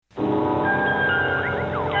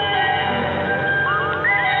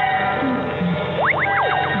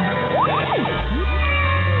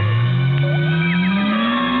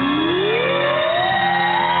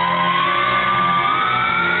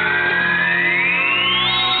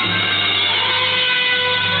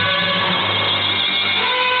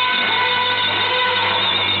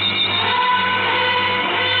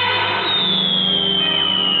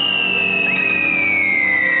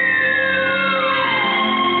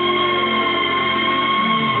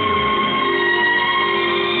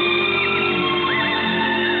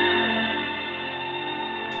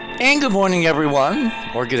And good morning, everyone,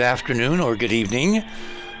 or good afternoon, or good evening.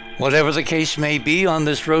 Whatever the case may be on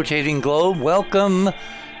this rotating globe, welcome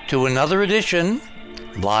to another edition,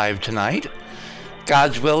 live tonight.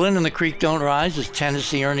 God's willin' and the creek don't rise, as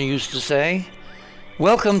Tennessee Ernie used to say.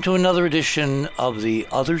 Welcome to another edition of The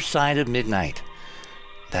Other Side of Midnight,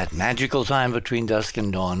 that magical time between dusk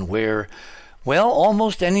and dawn where, well,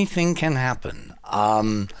 almost anything can happen.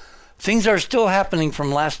 Things are still happening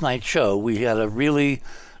from last night's show. We had a really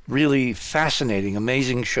fascinating,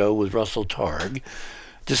 amazing show with Russell Targ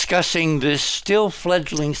discussing this still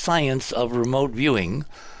fledgling science of remote viewing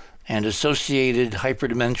and associated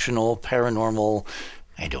hyperdimensional, paranormal,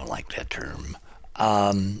 I don't like that term,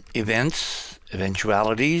 events,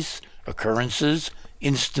 eventualities, occurrences,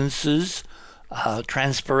 instances,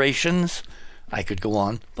 transpirations. I could go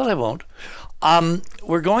on, but I won't.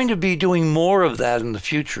 We're going to be doing more of that in the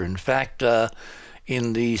future. In fact,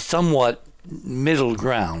 in the somewhat middle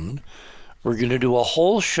ground, we're going to do a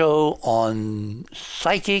whole show on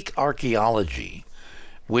psychic archaeology,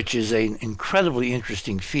 which is an incredibly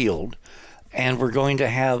interesting field. And we're going to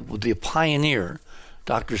have the pioneer,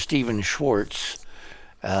 Dr. Stephen Schwartz,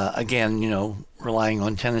 again, relying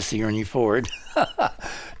on Tennessee Ernie Ford,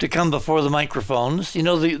 to come before the microphones.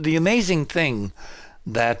 The amazing thing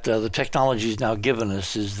that the technology has now given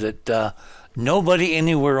us is that nobody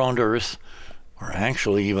anywhere on Earth, or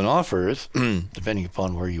actually even off Earth, depending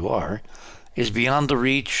upon where you are, is beyond the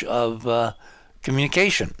reach of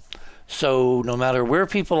communication. So no matter where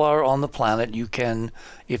people are on the planet, you can,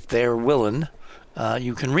 if they're willing,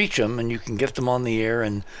 you can reach them and you can get them on the air,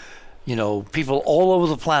 and people all over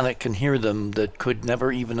the planet can hear them that could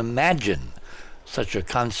never even imagine such a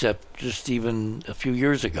concept just even a few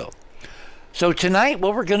years ago. So tonight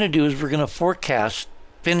what we're going to do is we're going to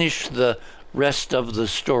finish the rest of the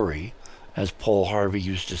story, as Paul Harvey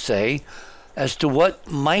used to say, as to what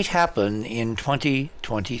might happen in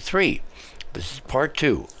 2023. This is part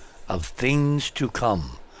 2 of Things to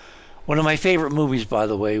Come. One of my favorite movies, by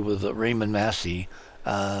the way, with Raymond Massey.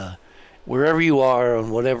 Wherever you are,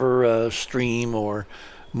 on whatever stream or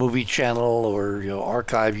movie channel or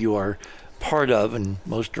archive you are part of, and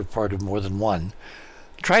most are part of more than one,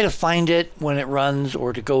 try to find it when it runs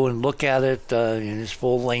or to go and look at it in its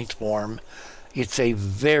full-length form. It's a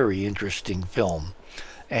very interesting film.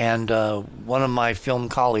 And one of my film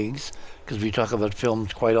colleagues, because we talk about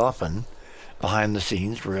films quite often behind the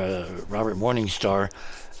scenes, Robert Morningstar,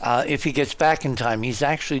 if he gets back in time, he's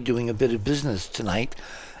actually doing a bit of business tonight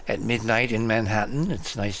at midnight in Manhattan.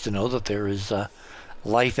 It's nice to know that there is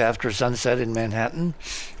life after sunset in Manhattan.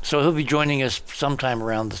 So he'll be joining us sometime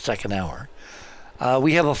around the second hour.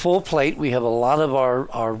 We have a full plate. We have a lot of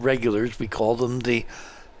our regulars. We call them the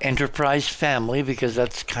Enterprise family because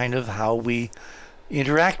that's kind of how we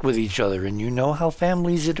interact with each other. And you know how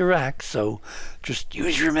families interact, so just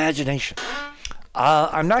use your imagination.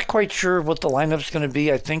 I'm not quite sure what the lineup's going to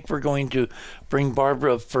be. I think we're going to bring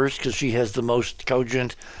Barbara up first because she has the most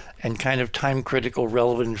cogent and kind of time-critical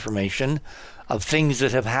relevant information of things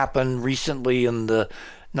that have happened recently in the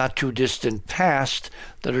not-too-distant past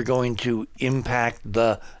that are going to impact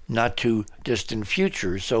the not-too-distant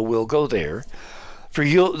future. So we'll go there. For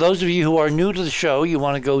you, those of you who are new to the show, you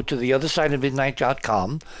want to go to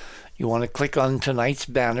theothersideofmidnight.com. You want to click on tonight's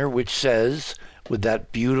banner, which says, with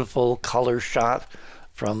that beautiful color shot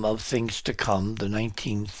of Things to Come, the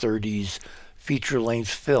 1930s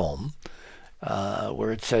feature-length film,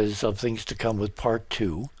 where it says Of Things to Come with Part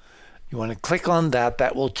 2. You want to click on that.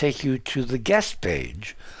 That will take you to the guest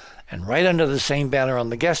page. And right under the same banner on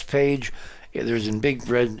the guest page, there's in big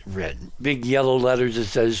big yellow letters, it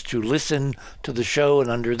says to listen to the show.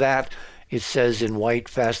 And under that, it says in white,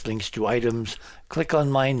 fast links to items. Click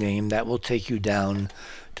on my name. That will take you down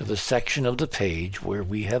to the section of the page where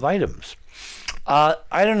we have items.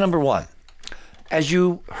 Item number 1. As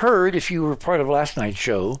you heard, if you were part of last night's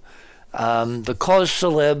show, the cause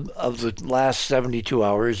celeb of the last 72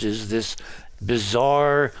 hours is this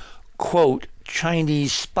bizarre, quote,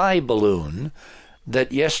 Chinese spy balloon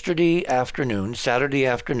that yesterday afternoon, Saturday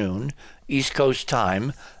afternoon, East Coast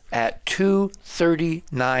time, at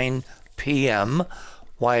 2:39 p.m.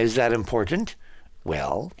 Why is that important?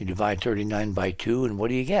 Well, you divide 39 by 2, and what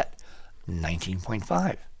do you get?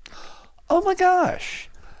 19.5. Oh my gosh.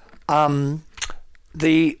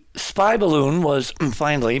 The spy balloon was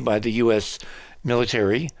finally, by the U.S.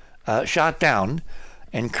 military, shot down,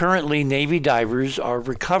 and currently Navy divers are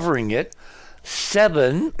recovering it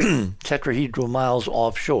 7 tetrahedral miles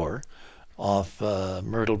offshore, off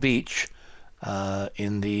Myrtle Beach,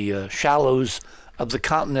 in the shallows of the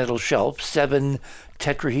continental shelf. 7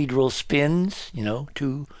 tetrahedral spins,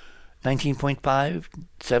 2 19.5,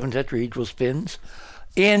 7 tetrahedral spins,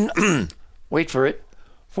 in, wait for it,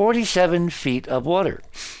 47 feet of water.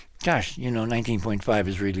 Gosh, 19.5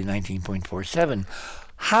 is really 19.47.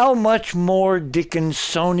 How much more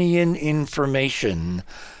Dickinsonian information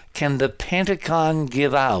can the Pentagon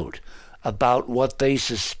give out about what they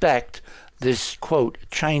suspect this, quote,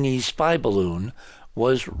 Chinese spy balloon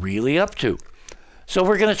was really up to? So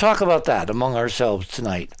we're going to talk about that among ourselves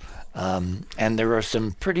tonight. And there are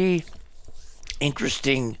some pretty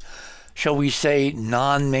interesting, shall we say,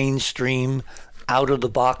 non-mainstream,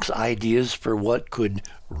 out-of-the-box ideas for what could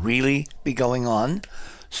really be going on.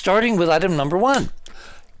 Starting with item number 1.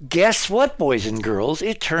 Guess what, boys and girls?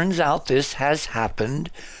 It turns out this has happened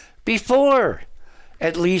before,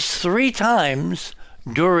 at least 3 times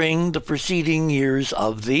during the preceding years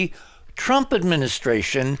of the Trump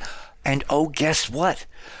administration. And oh, guess what?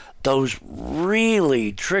 Those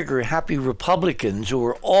really trigger-happy Republicans who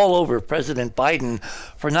were all over President Biden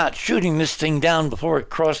for not shooting this thing down before it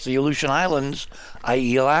crossed the Aleutian Islands,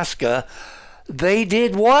 i.e. Alaska, they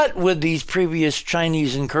did what with these previous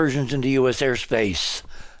Chinese incursions into U.S. airspace?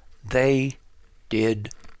 They did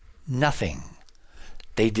nothing.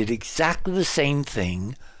 They did exactly the same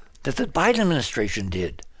thing that the Biden administration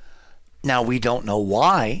did. Now, we don't know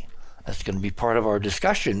why. That's going to be part of our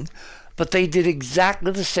discussion. But they did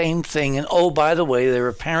exactly the same thing. And oh, by the way, there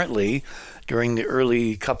apparently, during the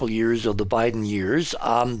early couple years of the Biden years,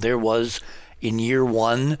 there was, in year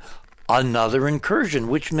 1, another incursion,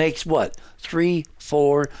 which makes what? 3,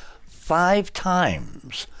 4, 5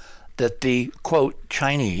 times that the, quote,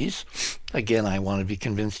 Chinese, again, I want to be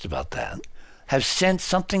convinced about that, have sent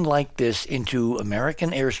something like this into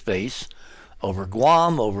American airspace, over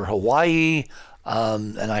Guam, over Hawaii,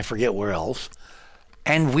 and I forget where else.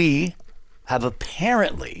 And we have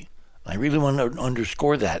apparently, I really want to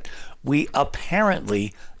underscore that, we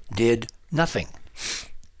apparently did nothing.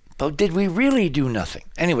 But did we really do nothing?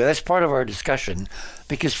 Anyway, that's part of our discussion,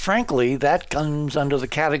 because frankly, that comes under the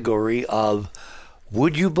category of,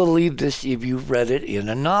 would you believe this if you read it in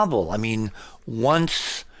a novel? I mean,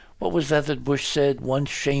 once, what was that Bush said? Once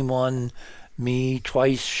shame on me,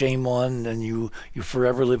 twice shame on, and you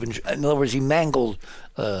forever live in other words, he mangled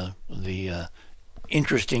the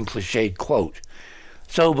interesting cliched quote.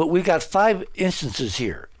 So, but we got 5 instances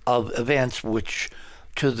here of events which,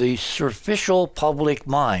 to the superficial public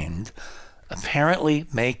mind, apparently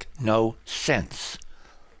make no sense.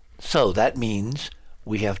 So that means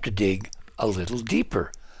we have to dig a little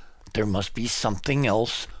deeper. There must be something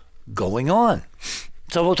else going on.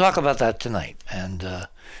 So we'll talk about that tonight. And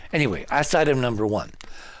anyway, that's item number 1.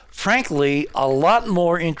 Frankly, a lot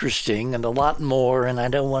more interesting and a lot more, and I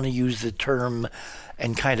don't want to use the term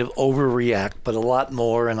and kind of overreact, but a lot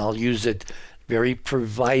more, and I'll use it very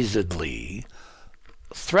provisedly,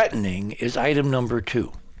 threatening is item number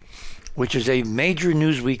 2, which is a major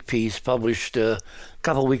Newsweek piece published a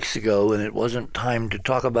couple weeks ago, and it wasn't time to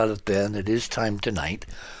talk about it then. It is time tonight,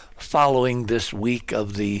 following this week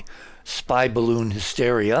of the spy balloon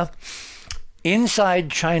hysteria. Inside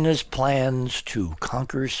China's plans to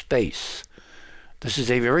conquer space. This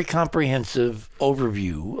is a very comprehensive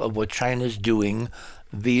overview of what China's doing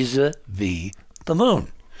vis-a-vis the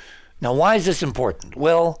moon. Now, why is this important?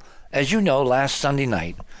 Well, as you know, last Sunday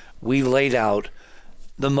night, we laid out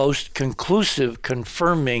the most conclusive,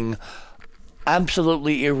 confirming,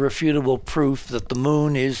 absolutely irrefutable proof that the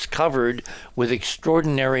moon is covered with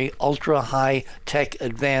extraordinary ultra-high-tech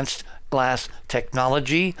advanced glass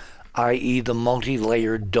technology, i.e. the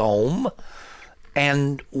multi-layered dome.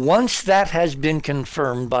 And once that has been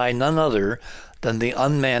confirmed by none other than the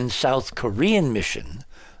unmanned South Korean mission,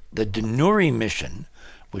 the Danuri mission,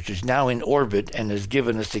 which is now in orbit and has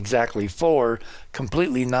given us exactly 4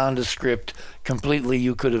 completely nondescript, completely,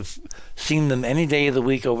 you could have seen them any day of the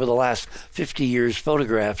week over the last 50 years,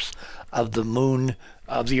 photographs of the moon,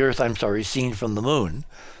 of the Earth, seen from the moon,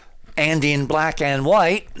 and in black and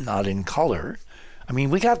white, not in color. I mean,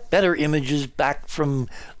 we got better images back from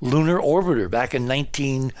Lunar Orbiter back in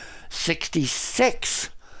 1966.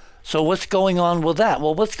 So what's going on with that?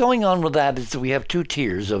 Well, what's going on with that is that we have 2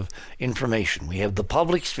 tiers of information. We have the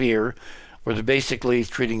public sphere, where they're basically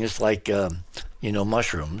treating us like,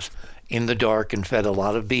 mushrooms in the dark and fed a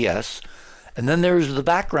lot of BS. And then there's the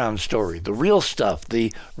background story, the real stuff,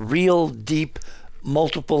 the real deep,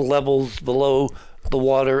 multiple levels below the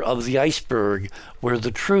water of the iceberg, where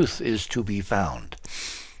the truth is to be found.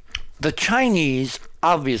 The Chinese,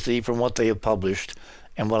 obviously, from what they have published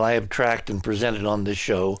and what I have tracked and presented on this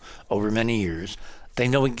show over many years, they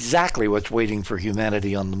know exactly what's waiting for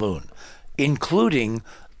humanity on the moon, including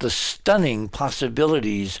the stunning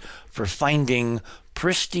possibilities for finding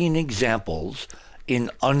pristine examples in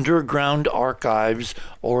underground archives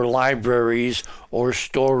or libraries or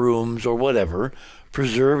storerooms or whatever,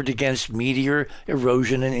 preserved against meteor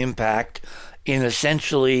erosion and impact in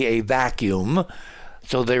essentially a vacuum.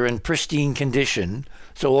 So they're in pristine condition.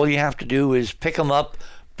 So all you have to do is pick them up,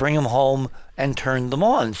 bring them home, and turn them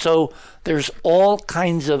on. So there's all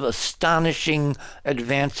kinds of astonishing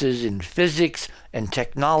advances in physics and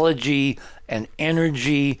technology and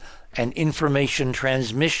energy and information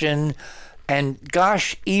transmission and,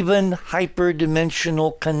 gosh, even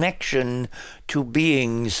hyperdimensional connection to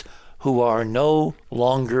beings who are no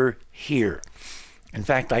longer here. In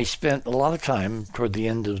fact, I spent a lot of time toward the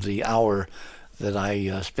end of the hour that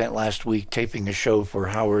I spent last week taping a show for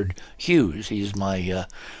Howard Hughes. He's my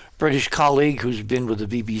British colleague who's been with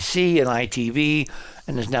the BBC and ITV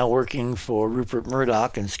and is now working for Rupert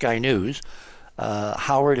Murdoch and Sky News.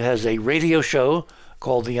 Howard has a radio show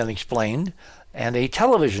called The Unexplained and a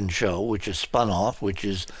television show which is spun off, which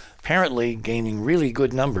is apparently gaining really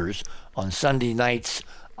good numbers on Sunday nights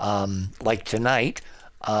like tonight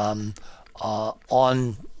on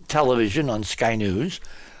television on Sky News.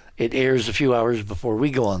 It airs a few hours before we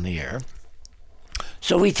go on the air.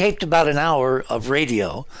 So we taped about an hour of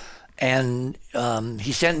radio, and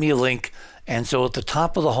he sent me a link. And so at the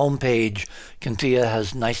top of the homepage, Cynthia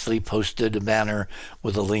has nicely posted a banner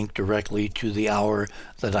with a link directly to the hour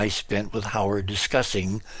that I spent with Howard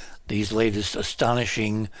discussing these latest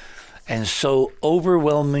astonishing and so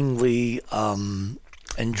overwhelmingly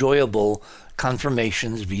enjoyable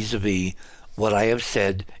confirmations vis-a-vis what I have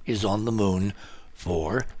said is on the moon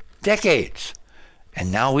for decades.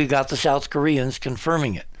 And now we got the South Koreans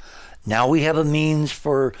confirming it. Now we have a means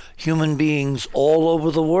for human beings all over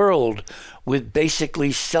the world with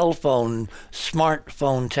basically cell phone,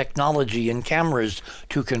 smartphone technology and cameras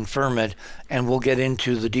to confirm it. And we'll get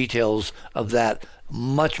into the details of that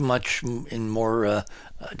much in more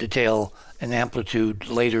detail and amplitude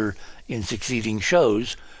later in succeeding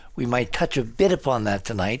shows. We might touch a bit upon that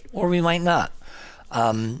tonight, or we might not.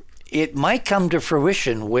 It might come to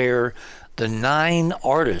fruition where the 9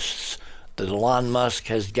 artists that Elon Musk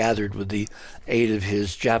has gathered with the aid of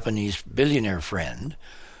his Japanese billionaire friend,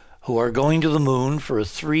 who are going to the moon for a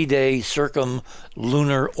 3-day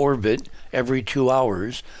circumlunar orbit every 2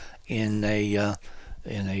 hours in a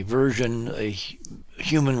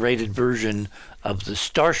human-rated version of the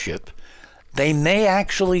Starship. They may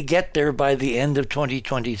actually get there by the end of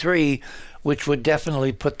 2023, which would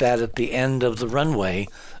definitely put that at the end of the runway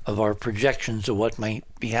of our projections of what might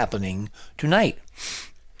be happening tonight.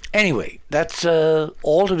 Anyway, that's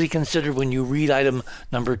all to be considered when you read item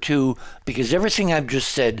number 2, because everything I've just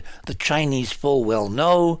said, the Chinese full well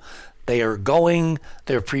know. They are going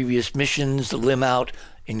their previous missions, limb out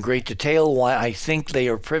in great detail why I think they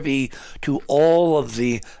are privy to all of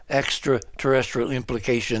the extraterrestrial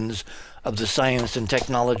implications of the science and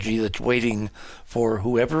technology that's waiting for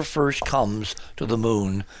whoever first comes to the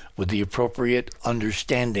moon with the appropriate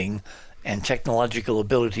understanding and technological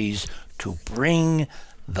abilities to bring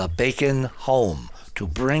the bacon home, to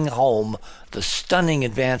bring home the stunning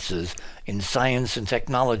advances in science and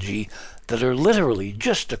technology that are literally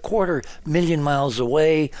just 250,000 miles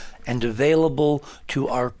away and available to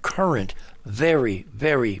our current very,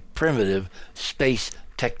 very primitive space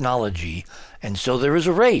technology. And so there is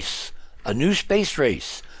a race, a new space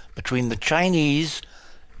race between the Chinese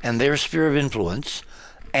and their sphere of influence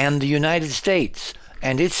and the United States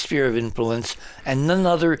and its sphere of influence, and none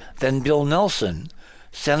other than Bill Nelson.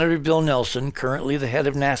 Senator Bill Nelson, currently the head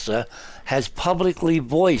of NASA, has publicly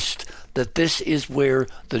voiced that this is where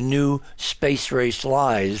the new space race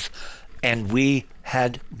lies, and we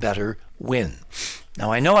had better win.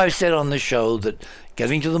 Now, I know I've said on this show that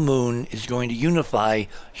getting to the moon is going to unify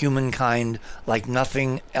humankind like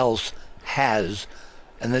nothing else has,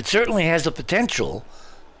 and that certainly has the potential,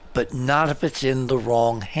 but not if it's in the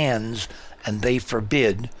wrong hands, and they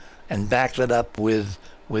forbid and back that up with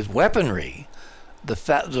weaponry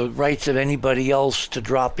the rights of anybody else to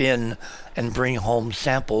drop in and bring home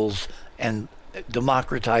samples and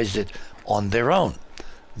democratize it on their own.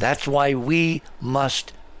 That's why we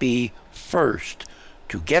must be first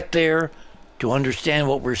to get there, to understand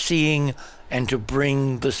what we're seeing, and to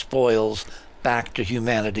bring the spoils back to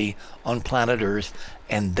humanity on planet Earth,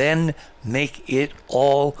 and then make it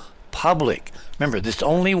all public. Remember, this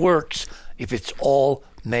only works if it's all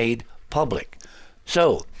made public.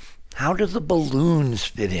 So, how do the balloons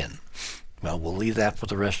fit in? Well, we'll leave that for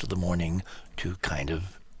the rest of the morning to kind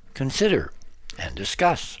of consider and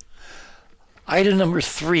discuss. Item number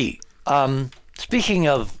 3. Speaking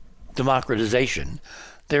of democratization,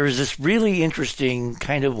 there is this really interesting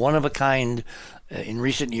kind of one-of-a-kind in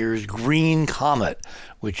recent years, green comet,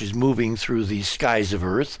 which is moving through the skies of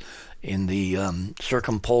Earth in the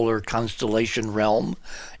circumpolar constellation realm.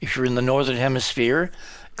 If you're in the northern hemisphere,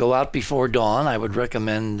 go out before dawn. I would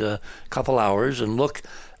recommend a couple hours and look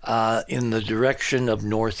in the direction of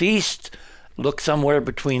northeast. Look somewhere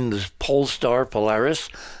between the pole star Polaris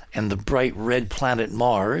and the bright red planet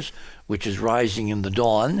Mars, which is rising in the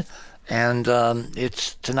dawn. And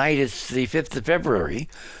tonight it's the 5th of February.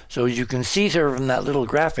 So as you can see there from that little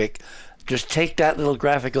graphic, just take that little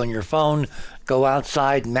graphic on your phone, go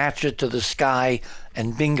outside, match it to the sky,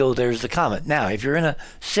 and bingo, there's the comet. Now, if you're in a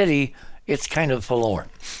city, it's kind of forlorn.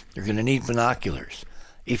 You're going to need binoculars.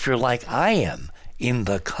 If you're like I am, in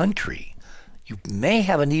the country, you may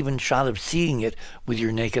have an even shot of seeing it with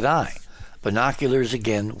your naked eye. Binoculars,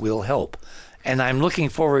 again, will help. And I'm looking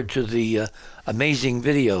forward to the amazing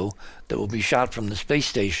video that will be shot from the space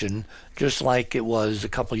station, just like it was a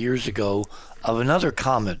couple years ago, of another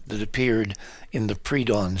comet that appeared in the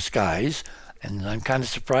pre-dawn skies. And I'm kind of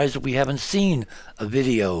surprised that we haven't seen a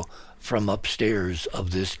video from upstairs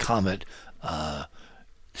of this comet,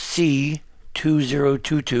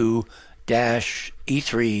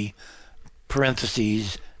 C2022-E3,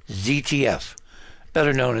 parentheses, ZTF,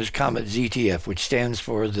 better known as Comet ZTF, which stands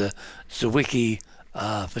for the Zwicky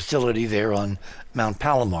facility there on Mount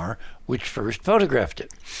Palomar, which first photographed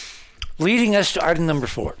it. Leading us to item number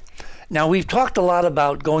 4. Now, we've talked a lot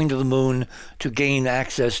about going to the moon to gain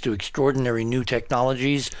access to extraordinary new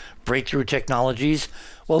technologies, breakthrough technologies.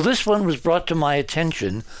 Well, this one was brought to my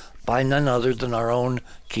attention by none other than our own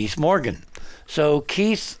Keith Morgan. So,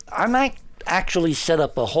 Keith, I might actually set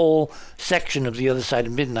up a whole section of The Other Side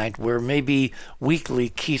of Midnight where maybe weekly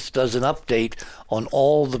Keith does an update on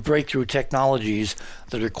all the breakthrough technologies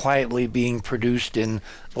that are quietly being produced in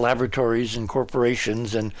laboratories and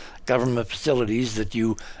corporations and government facilities that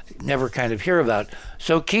you never kind of hear about.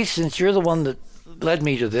 So, Keith, since you're the one that led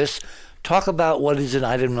me to this, talk about what is in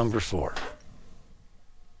item number 4.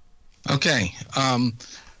 Okay.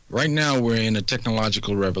 Right now we're in a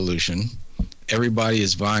technological revolution. Everybody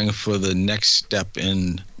is vying for the next step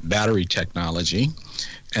in battery technology.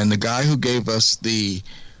 And the guy who gave us the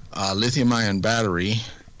lithium-ion battery,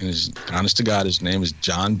 and honest to God, his name is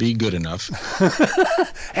John B. Goodenough.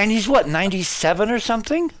 And he's what, 97 or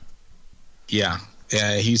something? Yeah.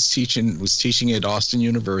 Was teaching at Austin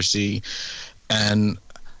University. And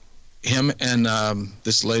him and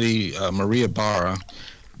this lady, Maria Barra,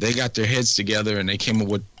 they got their heads together and they came up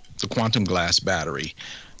with the quantum glass battery.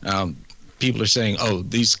 People are saying, oh,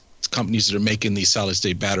 these companies that are making these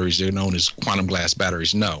solid-state batteries, they're known as quantum glass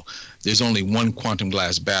batteries. No, there's only one quantum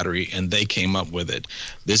glass battery, and they came up with it.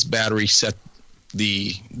 This battery set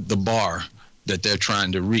the bar that they're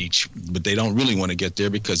trying to reach, but they don't really want to get there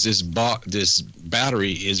because this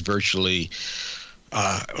battery is virtually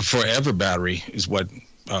forever battery is what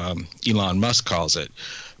Elon Musk calls it,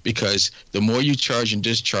 because the more you charge and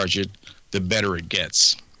discharge it, the better it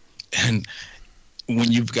gets. And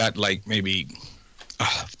when you've got like maybe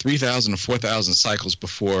 3,000 or 4,000 cycles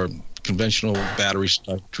before conventional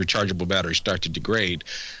rechargeable batteries start to degrade,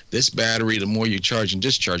 this battery, the more you charge and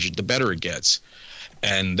discharge it, the better it gets.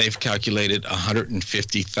 And they've calculated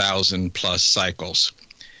 150,000 plus cycles.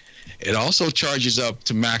 It also charges up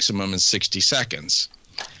to maximum in 60 seconds.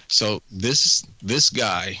 So this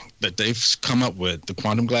guy that they've come up with, the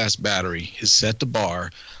quantum glass battery, has set the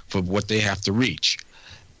bar for what they have to reach.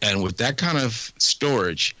 And with that kind of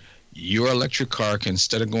storage, your electric car can,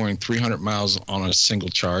 instead of going 300 miles on a single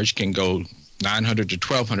charge, can go 900 to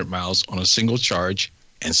 1,200 miles on a single charge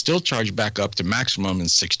and still charge back up to maximum in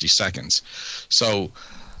 60 seconds. So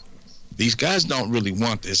these guys don't really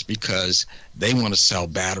want this because they want to sell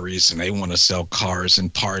batteries and they want to sell cars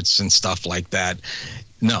and parts and stuff like that.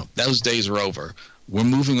 No, those days are over. We're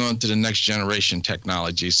moving on to the next generation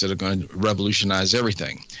technologies that are going to revolutionize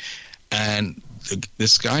everything. And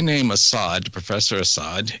this guy named Assad, Professor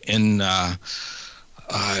Assad, in the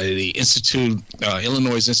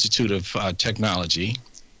Illinois Institute of Technology,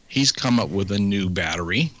 he's come up with a new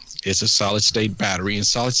battery. It's a solid-state battery, and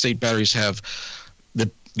solid-state batteries have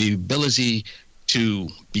the ability to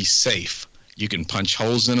be safe. You can punch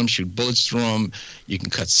holes in them, shoot bullets through them, you can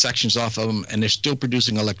cut sections off of them, and they're still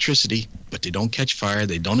producing electricity, but they don't catch fire,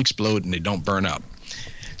 they don't explode, and they don't burn up.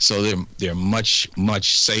 So they're much,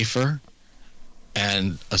 much safer.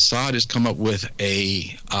 And Assad has come up with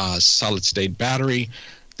a solid-state battery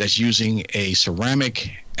that's using a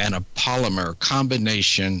ceramic and a polymer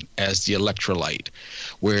combination as the electrolyte,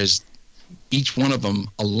 whereas each one of them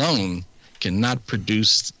alone cannot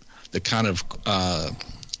produce the kind of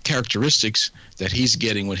characteristics that he's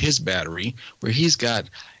getting with his battery, where he's got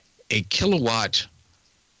a kilowatt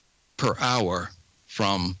per hour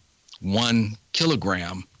from 1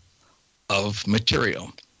 kilogram of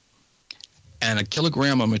material. And a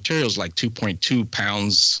kilogram of material is like 2.2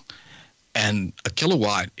 pounds, and a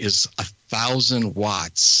kilowatt is 1,000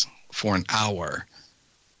 watts for an hour.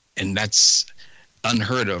 And that's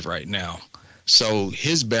unheard of right now. So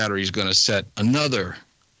his battery is going to set another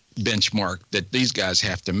benchmark that these guys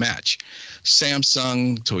have to match.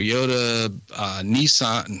 Samsung, Toyota,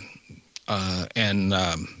 Nissan, and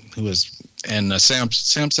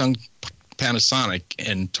Samsung, Panasonic,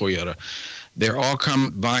 and Toyota. They're all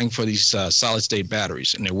vying for these solid-state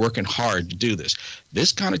batteries, and they're working hard to do this.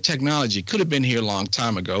 This kind of technology could have been here a long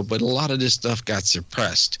time ago, but a lot of this stuff got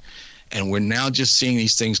suppressed, and we're now just seeing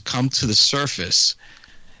these things come to the surface.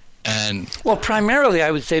 And well, primarily,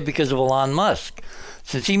 I would say because of Elon Musk.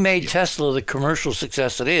 Since he made Tesla the commercial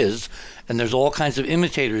success it is, and there's all kinds of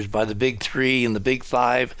imitators by the big three and the big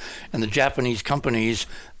five and the Japanese companies,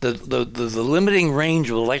 the limiting range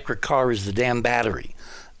of an electric car is the damn battery.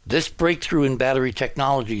 This breakthrough in battery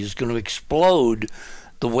technology is going to explode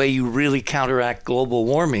the way you really counteract global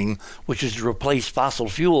warming, which is to replace fossil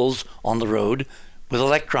fuels on the road with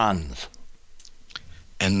electrons.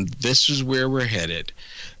 And this is where we're headed.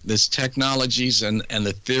 This technologies and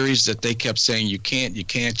the theories that they kept saying you can't,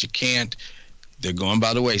 they're going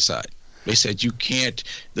by the wayside. They said you can't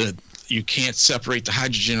separate the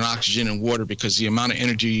hydrogen and oxygen in water because the amount of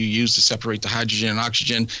energy you use to separate the hydrogen and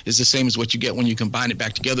oxygen is the same as what you get when you combine it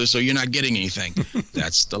back together, so you're not getting anything.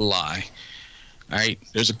 That's the lie. All right?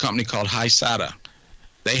 There's a company called Hysata.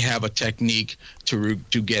 They have a technique to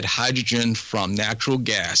get hydrogen from natural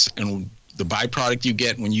gas, and the byproduct you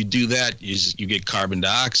get when you do that is you get carbon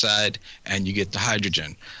dioxide and you get the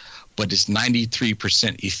hydrogen. But it's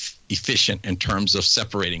 93% efficient in terms of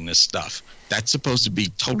separating this stuff. That's supposed to be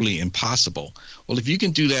totally impossible. Well, if you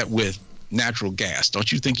can do that with natural gas,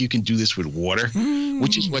 don't you think you can do this with water?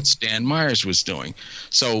 Which is what Stan Myers was doing.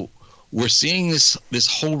 So we're seeing this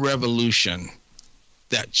whole revolution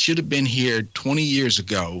that should have been here 20 years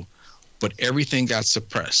ago, but everything got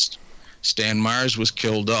suppressed. Stan Myers was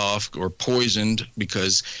killed off or poisoned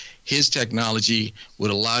because his technology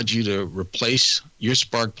would allow you to replace your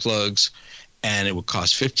spark plugs, and it would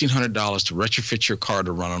cost $1,500 to retrofit your car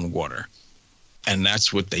to run on water. And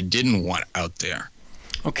that's what they didn't want out there.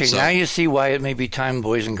 Okay, so now you see why it may be time,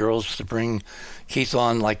 boys and girls, to bring Keith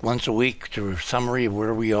on like once a week to a summary of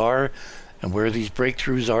where we are and where these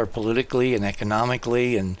breakthroughs are politically and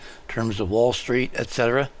economically in terms of Wall Street,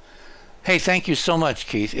 etc. Hey, thank you so much,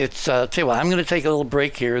 Keith. Tell you what, I'm going to take a little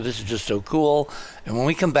break here. This is just so cool. And when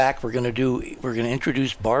we come back, we're going to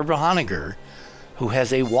introduce Barbara Honegger, who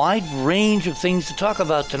has a wide range of things to talk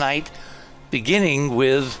about tonight, beginning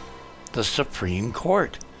with the Supreme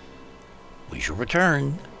Court. We shall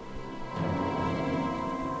return.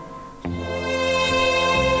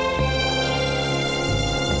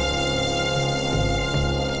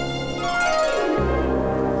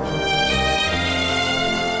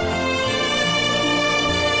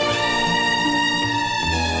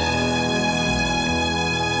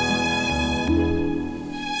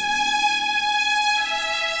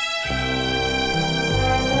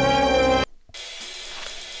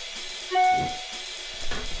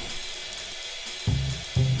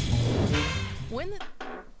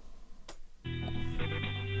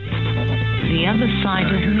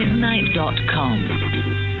 TheOtherSideOfMidnight.com.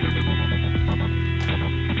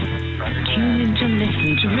 Tune in to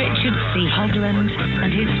listen to Richard C. Hogland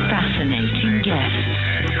and his fascinating guests.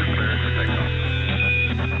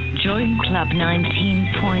 Join Club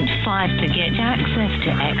 19.5 to get access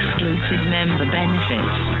to exclusive member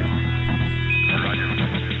benefits.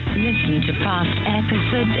 Listen to past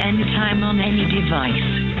episodes anytime on any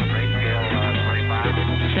device.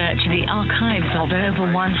 Search the archives of over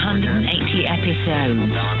 180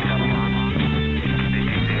 episodes.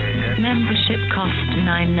 Membership costs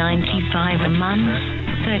 $9.95 a month,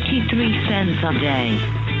 33 cents a day.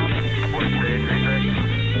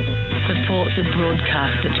 Support the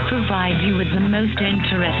broadcasters that provide you with the most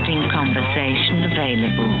interesting conversation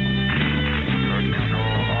available.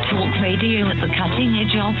 Talk radio at the cutting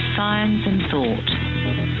edge of science and thought.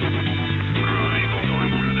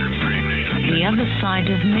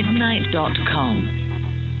 TheOtherSideOfMidnight.com.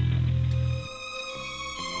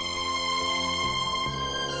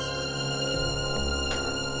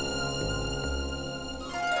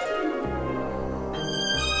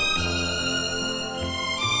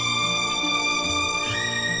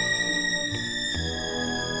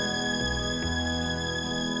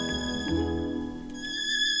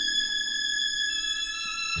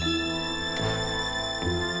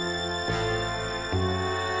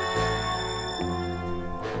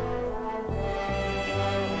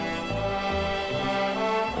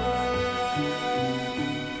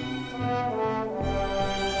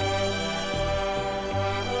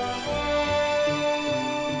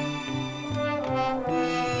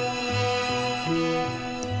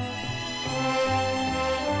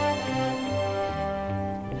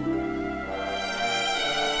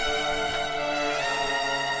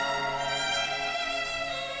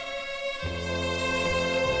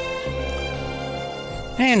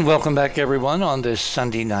 And welcome back, everyone, on this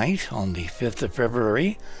Sunday night on the 5th of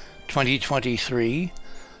February, 2023.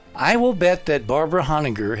 I will bet that Barbara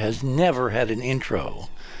Honegger has never had an intro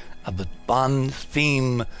of a Bond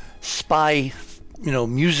theme spy,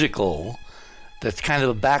 musical that's kind of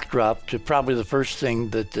a backdrop to probably the first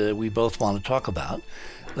thing that we both want to talk about.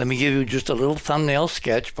 Let me give you just a little thumbnail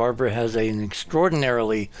sketch. Barbara has an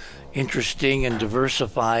extraordinarily interesting and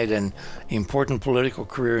diversified and important political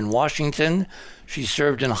career in Washington. She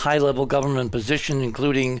served in high-level government positions,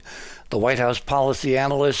 including the White House policy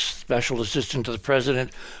analyst, special assistant to the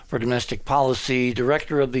president for domestic policy,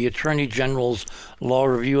 director of the Attorney General's Law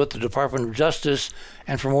Review at the Department of Justice,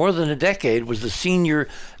 and for more than a decade was the senior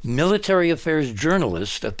military affairs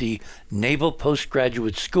journalist at the Naval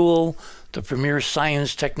Postgraduate School, the premier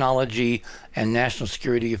science, technology, and national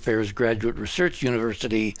security affairs graduate research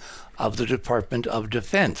university of the Department of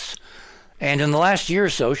Defense. And in the last year or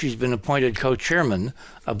so, she's been appointed co-chairman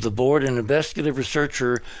of the board and investigative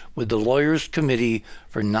researcher with the Lawyers Committee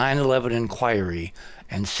for 9/11 Inquiry.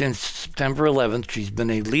 And since September 11th, she's been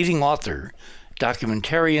a leading author,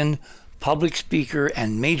 documentarian, public speaker,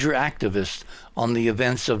 and major activist on the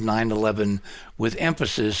events of 9/11, with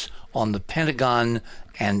emphasis on the Pentagon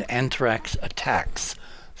and anthrax attacks.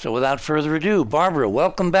 So without further ado, Barbara,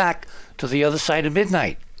 welcome back to The Other Side of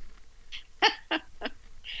Midnight.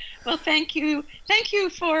 Well, thank you. Thank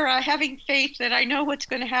you for having faith that I know what's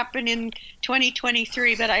going to happen in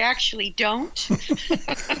 2023, but I actually don't.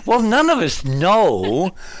 Well, none of us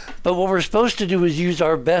know, but what we're supposed to do is use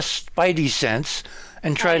our best spidey sense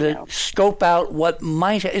and try to scope out what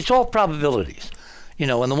might. It's all probabilities, and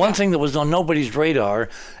the one thing that was on nobody's radar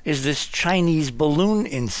is this Chinese balloon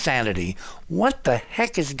insanity. What the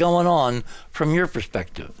heck is going on from your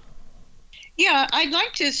perspective? Yeah, I'd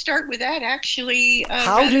like to start with that, actually.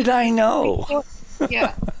 How did I know?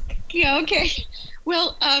 Yeah, okay.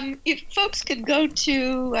 Well, if folks could go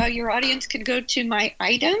to, your audience could go to my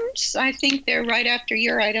items. I think they're right after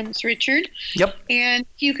your items, Richard. Yep. And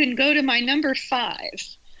you can go to my number 5.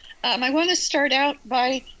 I want to start out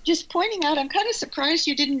by just pointing out, I'm kind of surprised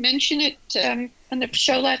you didn't mention it on the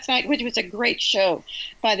show last night, which was a great show,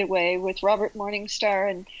 by the way, with Robert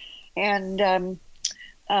Morningstar and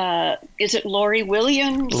is it Lori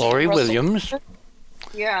Williams? Lori Williams.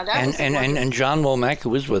 Yeah, that was and John Womack, who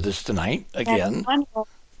was with us tonight again.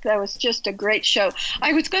 That was just a great show.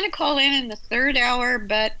 I was going to call in the third hour,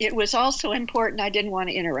 but it was also important. I didn't want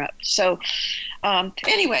to interrupt. So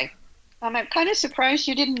anyway, I'm kind of surprised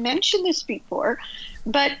you didn't mention this before.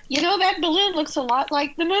 But, that balloon looks a lot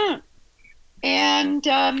like the moon. And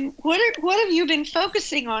what have you been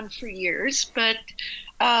focusing on for years? But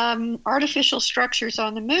artificial structures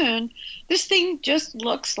on the moon, this thing just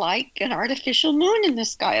looks like an artificial moon in the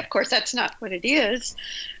sky. Of course, that's not what it is,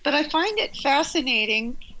 but I find it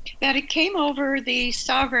fascinating that it came over the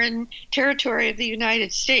sovereign territory of the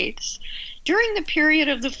United States during the period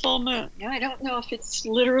of the full moon. Now, I don't know if it's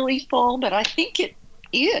literally full, but I think it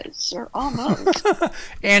is, or almost.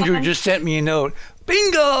 Andrew just sent me a note.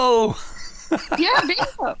 Bingo! Yeah,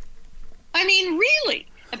 bingo. I mean, really.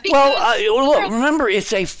 Look, remember,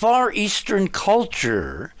 it's a Far Eastern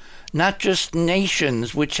culture, not just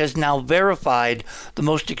nations, which has now verified the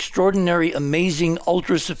most extraordinary, amazing,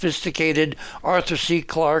 ultra-sophisticated Arthur C.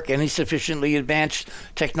 Clarke, any sufficiently advanced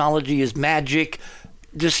technology is magic,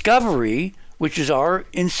 discovery, which is our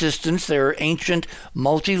insistence. There are ancient,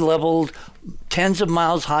 multi-leveled, tens of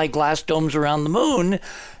miles high glass domes around the moon,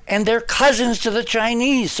 and they're cousins to the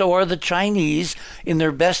Chinese. So are the Chinese in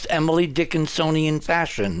their best Emily Dickinsonian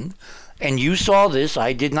fashion. And you saw this.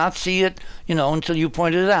 I did not see it, until you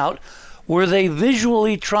pointed it out. Were they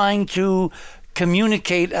visually trying to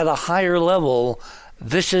communicate at a higher level,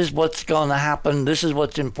 this is what's going to happen, this is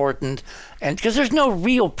what's important? And because there's no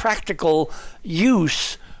real practical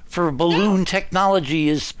use for balloon technology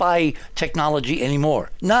as spy technology anymore.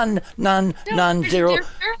 None, zero. There's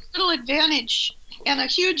very little advantage and a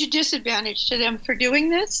huge disadvantage to them for doing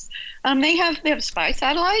this. They have spy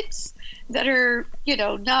satellites that are,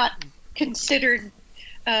 not considered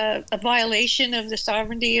a violation of the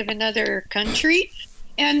sovereignty of another country.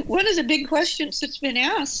 And one of the big questions that's been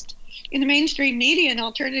asked in the mainstream media and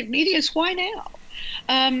alternative media is why now?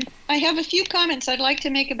 I have a few comments I'd like to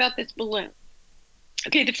make about this balloon.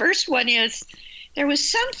 Okay, the first one is there was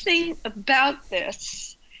something about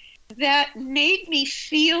this that made me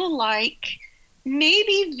feel like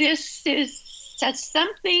maybe this says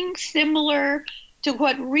something similar to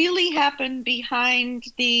what really happened behind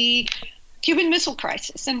the Cuban Missile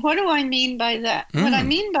Crisis. And what do I mean by that? What I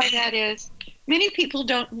mean by that is many people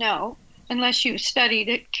don't know, unless you've studied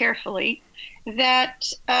it carefully,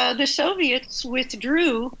 that the Soviets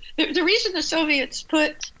withdrew. The reason the Soviets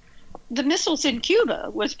put the missiles in Cuba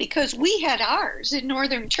was because we had ours in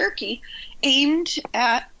northern Turkey aimed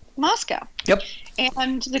at Moscow. Yep.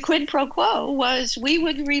 And the quid pro quo was we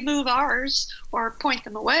would remove ours or point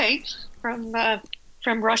them away from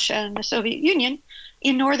Russia and the Soviet Union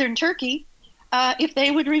in northern Turkey if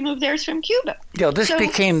they would remove theirs from Cuba. Yeah, this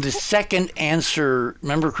became the second answer.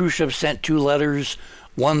 Remember, Khrushchev sent 2 letters,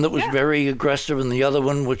 one that was very aggressive and the other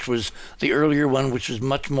one, which was the earlier one, which was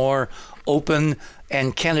much more open.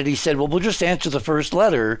 And Kennedy said, well, we'll just answer the first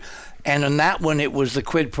letter. And in that one, it was the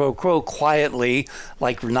quid pro quo quietly,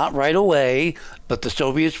 like not right away, but the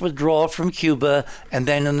Soviets withdraw from Cuba. And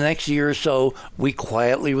then in the next year or so, we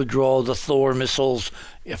quietly withdraw the Thor missiles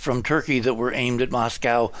from Turkey that were aimed at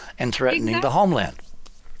Moscow and threatening the homeland.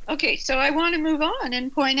 Okay, so I want to move on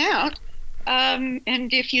and point out, and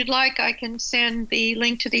if you'd like, I can send the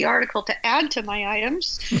link to the article to add to my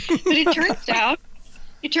items. But it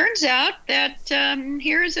turns out that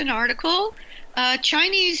here's an article.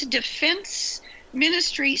 Chinese Defense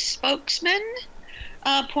Ministry spokesman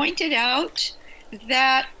pointed out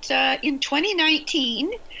that in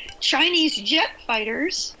 2019, Chinese jet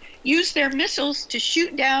fighters used their missiles to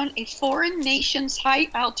shoot down a foreign nation's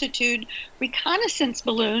high-altitude reconnaissance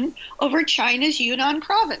balloon over China's Yunnan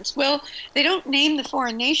province. Well, they don't name the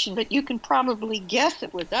foreign nation, but you can probably guess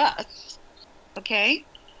it was us. Okay?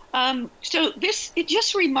 So it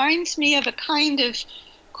just reminds me of a kind of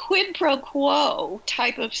quid pro quo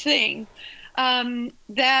type of thing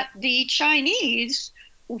that the Chinese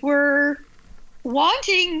were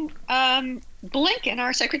wanting Blinken,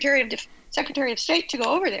 our Secretary of State, to go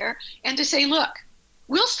over there and to say, look,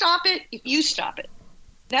 we'll stop it if you stop it.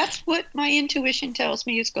 That's what my intuition tells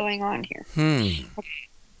me is going on here. Okay.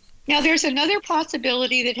 Now, there's another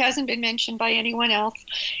possibility that hasn't been mentioned by anyone else,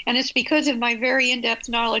 and it's because of my very in-depth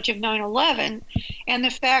knowledge of 9/11 and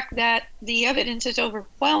the fact that the evidence is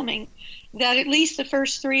overwhelming that at least the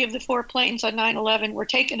first 3 of the 4 planes on 9/11 were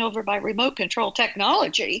taken over by remote control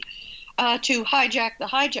technology to hijack the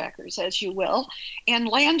hijackers, as you will, and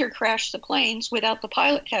lander crash the planes without the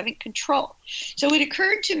pilot having control. So it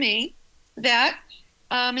occurred to me that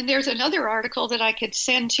and there's another article that I could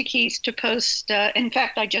send to Keith to post. In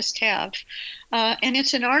fact, I just have. And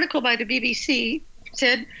it's an article by the BBC. It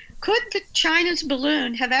said, could the China's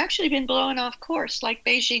balloon have actually been blown off course like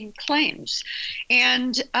Beijing claims?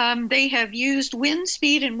 And they have used wind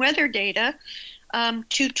speed and weather data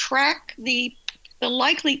to track the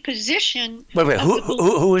likely position. Wait.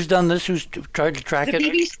 Who has done this? Who's tried to track it?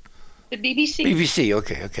 The BBC. BBC,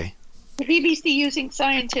 okay. The BBC using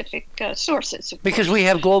scientific sources. Because we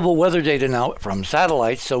have global weather data now from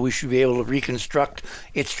satellites, so we should be able to reconstruct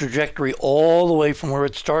its trajectory all the way from where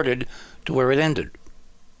it started to where it ended.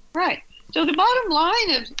 Right. So the bottom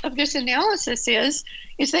line of this analysis is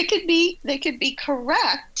they could be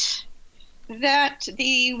correct that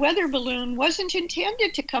the weather balloon wasn't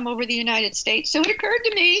intended to come over the United States. So it occurred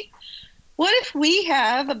to me, what if we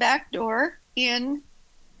have a backdoor in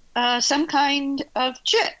some kind of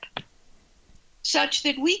chip, such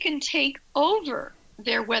that we can take over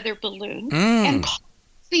their weather balloon and cause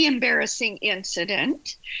the embarrassing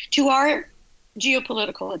incident to our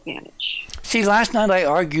geopolitical advantage. See, last night I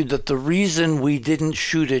argued that the reason we didn't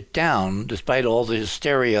shoot it down, despite all the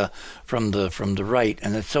hysteria from the right,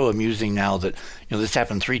 and it's so amusing now that this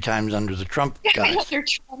happened 3 times under the Trump guys. Under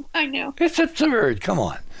Trump, I know. It's absurd. Come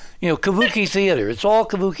on, kabuki theater. It's all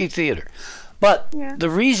kabuki theater. But the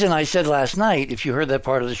reason I said last night, if you heard that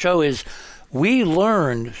part of the show, is we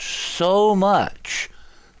learned so much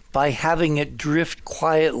by having it drift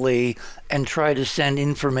quietly and try to send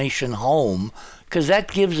information home, because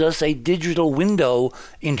that gives us a digital window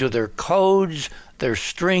into their codes, their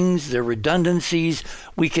strings, their redundancies.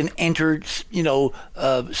 We can enter,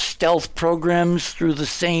 stealth programs through the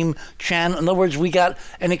same channel. In other words, we got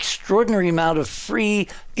an extraordinary amount of free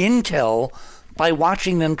intel by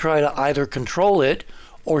watching them try to either control it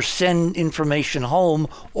or send information home,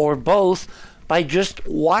 or both, by just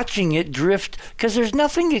watching it drift, because there's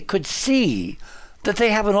nothing it could see that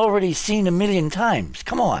they haven't already seen a million times.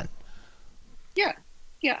 Come on.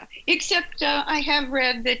 Yeah. Except I have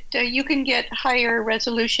read that you can get higher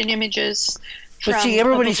resolution images. But see,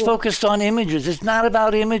 everybody's focused on images. It's not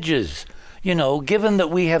about images. Given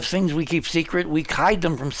that we have things we keep secret, we hide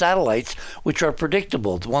them from satellites, which are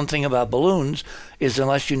predictable. The one thing about balloons is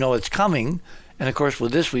unless you know it's coming, and of course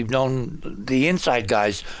with this we've known, the inside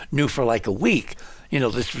guys knew for like a week,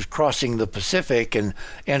 this was crossing the Pacific and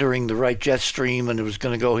entering the right jet stream, and it was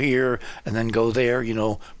going to go here and then go there,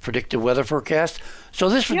 predicted weather forecast. So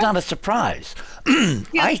this was Yeah. not a surprise.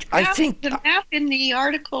 Yeah, I think the map in the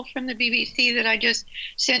article from the BBC that I just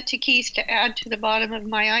sent to Keith to add to the bottom of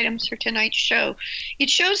my items for tonight's show, it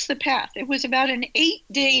shows the path. It was about an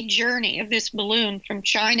 8-day journey of this balloon from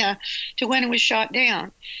China to when it was shot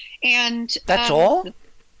down. And that's all?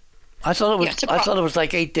 I thought it was. Yeah, it's a I thought it was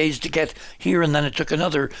like 8 days to get here, and then it took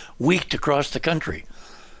another week to cross the country.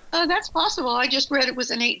 That's possible. I just read it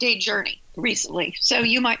was an 8-day journey recently, so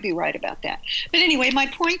you might be right about that. But anyway, my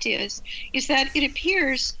point is that it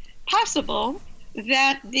appears possible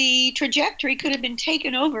that the trajectory could have been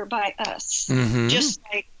taken over by us, just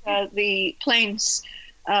like the planes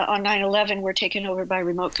on 9/11 were taken over by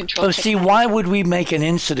remote control. Oh, see, why would we make an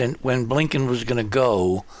incident when Blinken was going to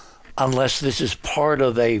go, unless this is part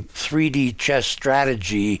of a 3D chess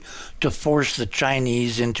strategy to force the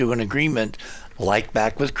Chinese into an agreement, like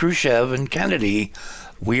back with Khrushchev and Kennedy?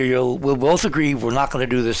 We'll both agree we're not going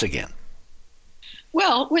to do this again.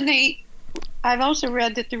 Well, I've also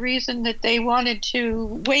read that the reason that they wanted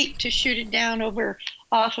to wait to shoot it down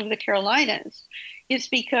off of the Carolinas is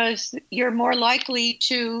because you're more likely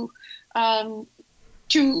to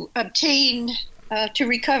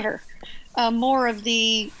recover more of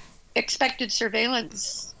the expected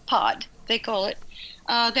surveillance pod, they call it,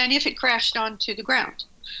 than if it crashed onto the ground.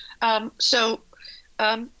 So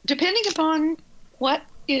depending upon what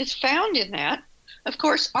is found in that, of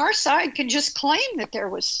course, our side can just claim that there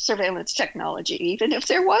was surveillance technology, even if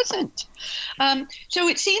there wasn't. So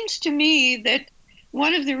it seems to me that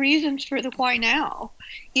one of the reasons for the why now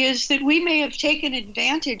is that we may have taken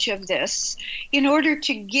advantage of this in order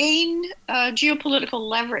to gain geopolitical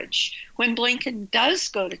leverage when Blinken does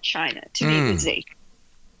go to China to meet with Xi.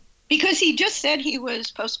 Because he just said he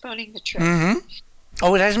was postponing the trip.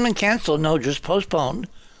 Oh, it hasn't been canceled. No, just postponed.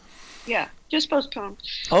 Yeah, just postponed.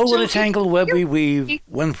 Oh, what So a tangled web we weave he-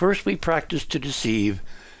 when first we practice to deceive,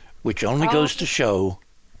 which only goes to show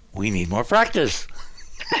we need more practice.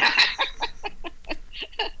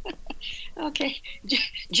 Okay,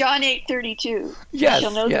 John 8:32. Yes, You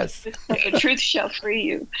shall know yes. the truth shall free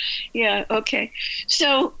you. Yeah, okay.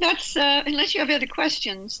 So that's unless you have other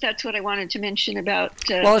questions, that's what I wanted to mention about.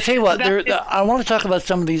 Well, I'll tell you what. about this. I want to talk about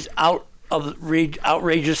some of these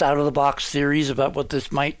outrageous, out of the box theories about what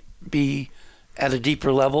this might be at a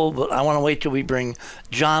deeper level. But I want to wait till we bring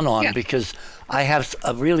John on because I have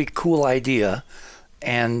a really cool idea.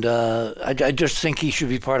 And I just think he should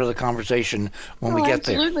be part of the conversation when we get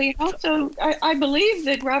absolutely. Also, I believe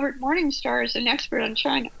that Robert Morningstar is an expert on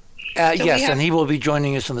China. there. Yes, and he will be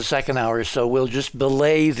joining us in the second hour. So we'll just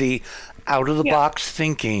belay the out-of-the-box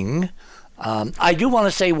thinking. I do want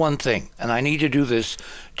to say one thing, and I need to do this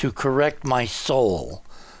to correct my soul,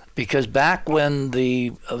 because back when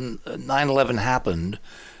the 9/11 happened,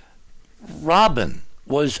 Robin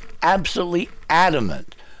was absolutely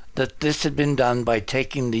adamant that this had been done by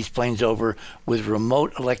taking these planes over with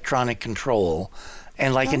remote electronic control.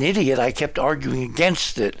 And like an idiot, I kept arguing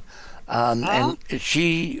against it. And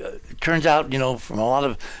she, turns out, from a lot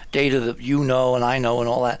of data that you know and I know and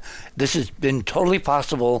all that, this has been totally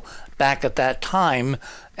possible back at that time.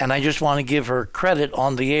 And I just want to give her credit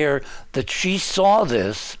on the air that she saw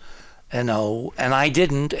this, and I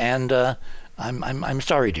didn't. And I'm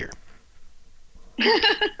sorry, dear.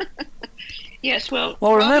 Yes, well,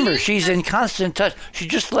 remember, she's in constant touch. She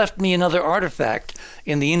just left me another artifact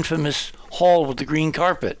in the infamous hall with the green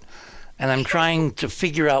carpet. And I'm trying to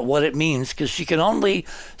figure out what it means, because she can only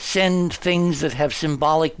send things that have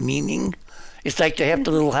symbolic meaning. It's like they have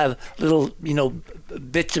to have little,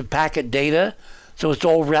 bits of packet data. So it's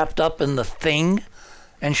all wrapped up in the thing.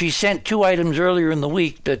 And she sent 2 items earlier in the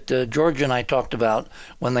week that Georgia and I talked about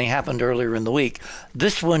when they happened earlier in the week.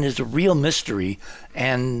 This one is a real mystery,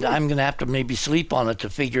 and I'm going to have to maybe sleep on it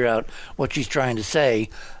to figure out what she's trying to say.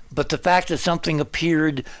 But the fact that something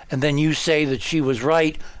appeared and then you say that she was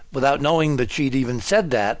right without knowing that she'd even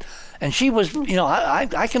said that, and she was,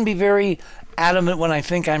 I can be very adamant when I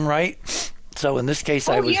think I'm right. So in this case,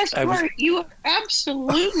 you are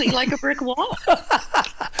absolutely like a brick wall.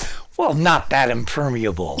 Well, not that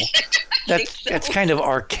impermeable. That's kind of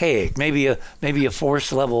archaic. Maybe a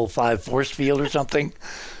force level 5 force field or something.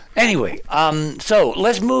 Anyway, so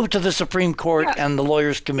let's move to the Supreme Court and the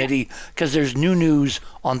Lawyers Committee, because there's new news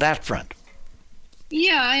on that front.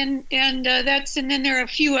 Yeah, and then there are a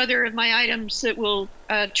few other of my items that will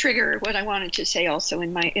trigger what I wanted to say also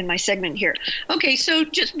in my segment here. Okay, so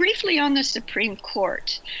just briefly on the Supreme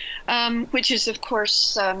Court, which is of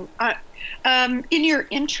course in your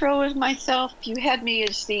intro of myself, you had me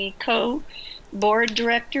as the co-board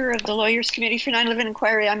director of the Lawyers Committee for 9/11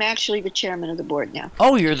 Inquiry. I'm actually the chairman of the board now.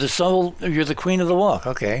 Oh, you're the queen of the walk.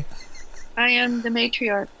 Okay. I am the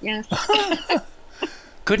matriarch, yes.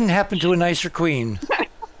 Couldn't happen to a nicer queen.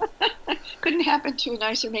 Couldn't happen to a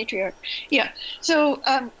nicer matriarch. Yeah. So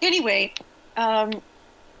anyway,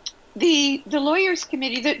 the lawyers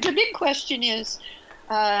committee. The big question is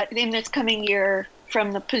in this coming year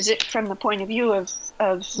from the point of view of.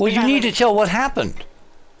 Well, you need to tell what happened.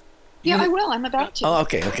 Yeah, I will. I'm about to. Oh,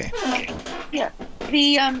 okay. Yeah.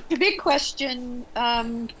 The big question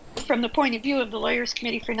from the point of view of the lawyers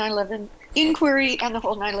committee for 9/11 inquiry and the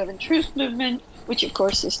whole 9/11 truth movement, which of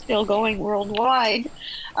course is still going worldwide,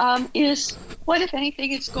 is what, if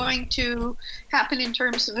anything, is going to happen in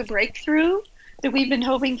terms of a breakthrough that we've been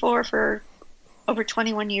hoping for over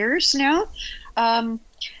 21 years now.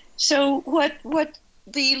 So what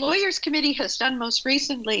the lawyers committee has done most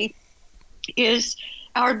recently is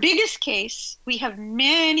our biggest case. We have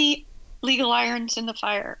many legal irons in the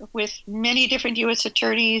fire with many different U.S.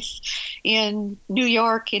 attorneys in New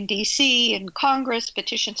York, in D.C., in Congress,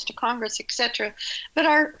 petitions to Congress, etc. But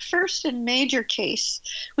our first and major case,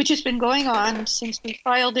 which has been going on since we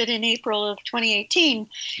filed it in April of 2018,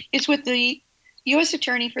 is with the U.S.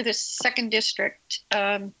 attorney for the Second District,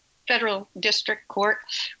 Federal District Court,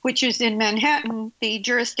 which is in Manhattan, the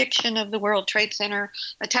jurisdiction of the World Trade Center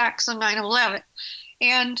attacks on 9/11.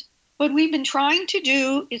 And what we've been trying to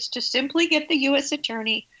do is to simply get the U.S.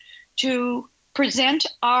 attorney to present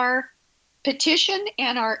our petition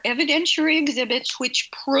and our evidentiary exhibits which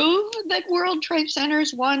prove that World Trade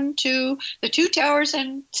Centers 1, 2, the two towers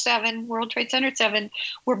and 7, World Trade Center 7,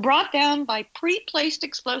 were brought down by pre-placed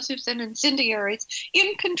explosives and incendiaries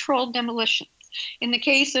in controlled demolitions. In the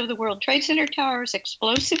case of the World Trade Center towers,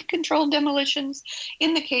 explosive controlled demolitions.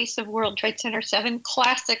 In the case of World Trade Center 7,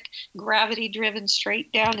 classic gravity-driven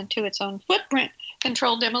straight down into its own footprint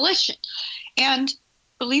controlled demolition. And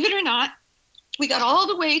believe it or not, we got all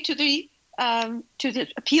the way to the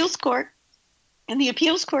appeals court, and the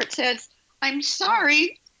appeals court says, "I'm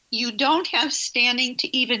sorry, you don't have standing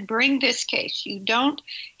to even bring this case. You don't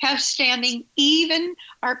have standing. Even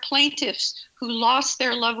our plaintiffs who lost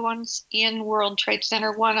their loved ones in World Trade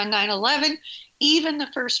Center 1 on 9/11, even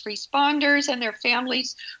the first responders and their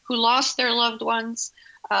families who lost their loved ones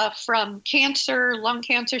from cancer, lung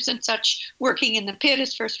cancers and such, working in the pit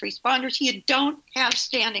as first responders, you don't have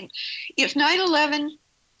standing. If 9/11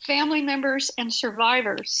 family members and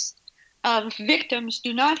survivors of victims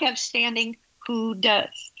do not have standing, who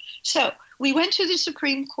does?" So we went to the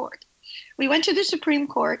Supreme Court.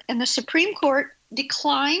 And the Supreme Court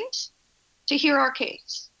declined to hear our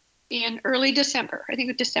case in early December. I think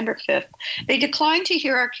it was December 5th. They declined to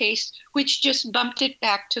hear our case, which just bumped it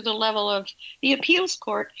back to the level of the appeals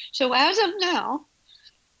court. So as of now,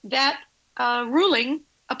 that ruling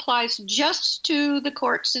applies just to the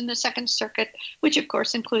courts in the Second Circuit, which of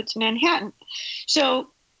course includes Manhattan.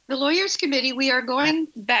 So the lawyers committee, we are going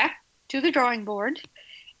back to the drawing board.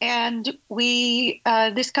 And we,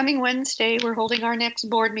 this coming Wednesday, we're holding our next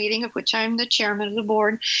board meeting, of which I'm the chairman of the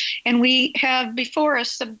board. And we have before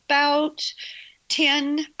us about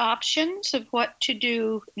 10 options of what to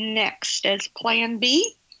do next as Plan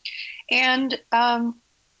B. And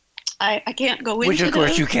I can't go into Which, of course,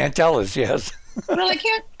 those. you can't tell us, yes. Well, I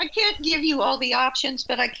can't give you all the options,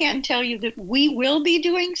 but I can tell you that we will be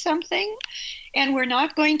doing something, and we're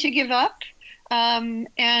not going to give up.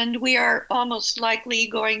 And we are almost likely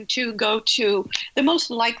going to go to the most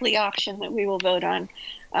likely option that we will vote on,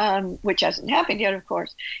 which hasn't happened yet, of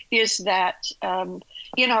course, is that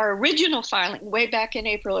in our original filing way back in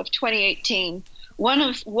April of 2018, one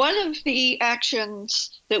of the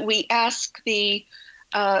actions that we asked the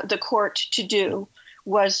court to do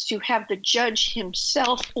was to have the judge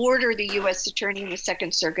himself order the U.S. attorney in the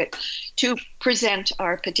Second Circuit to present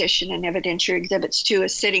our petition and evidentiary exhibits to a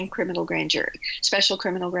sitting criminal grand jury, special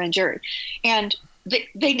criminal grand jury. And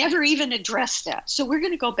they never even addressed that. So we're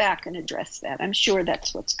going to go back and address that. I'm sure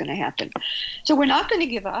that's what's going to happen. So we're not going to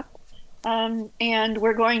give up. And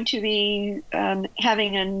we're going to be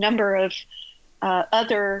having a number of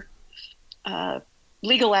other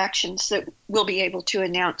legal actions that we'll be able to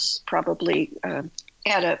announce probably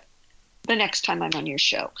the next time I'm on your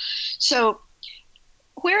show. So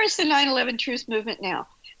where is the 9/11 Truth Movement now?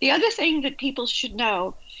 The other thing that people should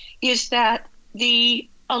know is that the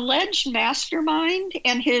alleged mastermind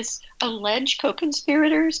and his alleged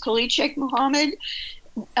co-conspirators, Khalid Sheikh Mohammed,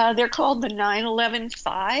 they're called the 9/11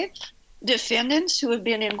 5 defendants who have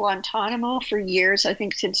been in Guantanamo for years, I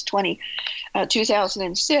think since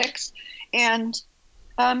 2006. And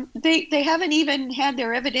They haven't even had their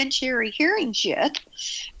evidentiary hearings yet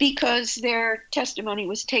because their testimony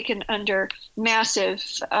was taken under massive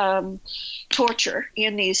torture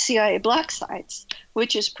in these CIA black sites,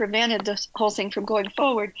 which has prevented the whole thing from going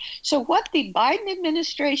forward. So what the Biden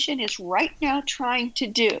administration is right now trying to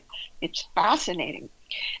do, it's fascinating.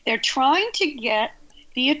 They're trying to get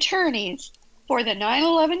the attorneys for the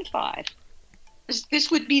 9/11-5.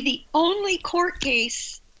 This would be the only court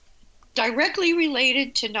case directly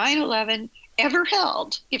related to 9/11 ever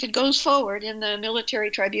held if it goes forward in the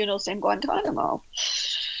military tribunals in Guantanamo.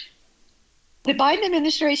 The Biden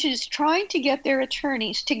administration is trying to get their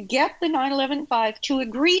attorneys to get the 9/11-5 to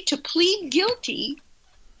agree to plead guilty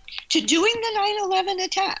to doing the 9/11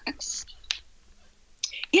 attacks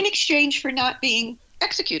in exchange for not being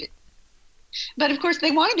executed. But of course,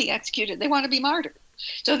 they want to be executed. They want to be martyred.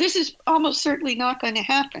 So this is almost certainly not going to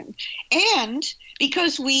happen. And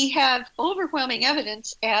because we have overwhelming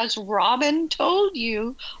evidence, as Robin told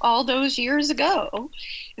you all those years ago,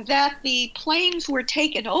 that the planes were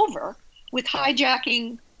taken over with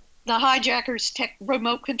hijacking, the hijackers'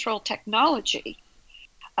 remote control technology.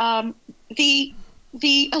 The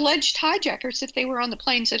alleged hijackers, if they were on the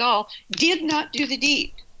planes at all, did not do the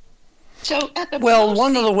deed. So at the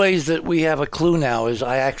one of the ways that we have a clue now is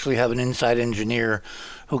I actually have an inside engineer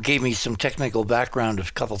who gave me some technical background a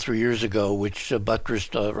couple, 3 years ago, which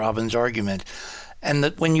buttressed Robin's argument. And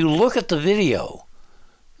that when you look at the video,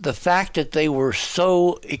 the fact that they were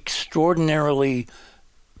so extraordinarily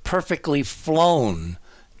perfectly flown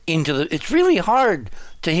into it's really hard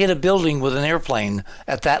to hit a building with an airplane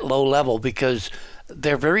at that low level because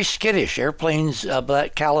they're very skittish. Airplanes of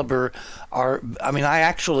that caliber are, I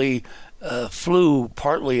actually flew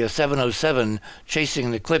partly a 707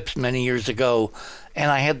 chasing the Eclipse many years ago,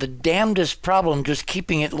 and I had the damnedest problem just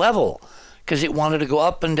keeping it level because it wanted to go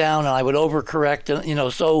up and down, and I would overcorrect,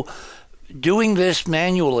 and so doing this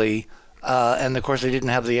manually, and of course I didn't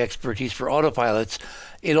have the expertise for autopilots,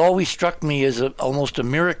 it always struck me as almost a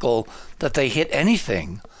miracle that they hit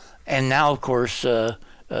anything. And now, of course,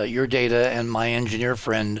 your data and my engineer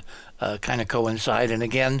friend kind of coincide, and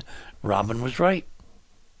again, Robin was right.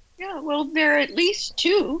 Yeah, well, there are at least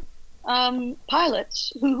two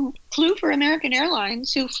pilots who flew for American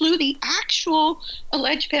Airlines, who flew the actual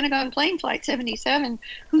alleged Pentagon plane, Flight 77,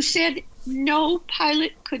 who said no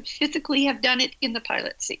pilot could physically have done it in the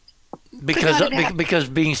pilot seat. Because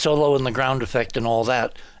being so low in the ground effect and all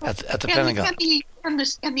that at the Pentagon. And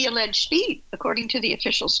the alleged speed, according to the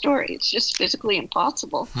official story. It's just physically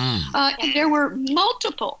impossible. And there were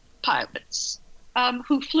multiple pilots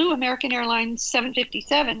who flew American Airlines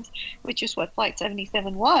 757s, which is what Flight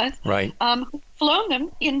 77 was, right? Who flown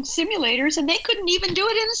them in simulators, and they couldn't even do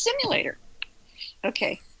it in a simulator.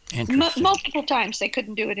 Okay. Multiple times they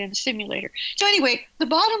couldn't do it in a simulator. So anyway, the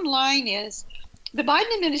bottom line is the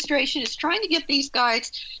Biden administration is trying to get these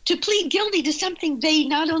guys to plead guilty to something they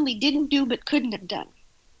not only didn't do, but couldn't have done.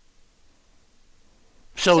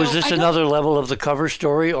 So is this another level of the cover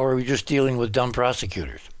story, or are we just dealing with dumb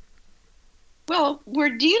prosecutors? Well,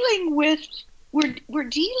 we're dealing with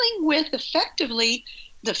effectively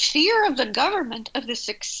the fear of the government of the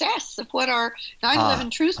success of what our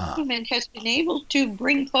 9/11 truth movement has been able to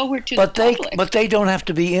bring forward to the public. But they don't have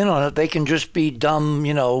to be in on it. They can just be dumb,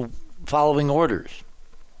 following orders.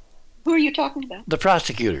 Who are you talking about? The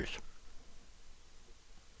prosecutors.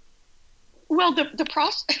 Well, the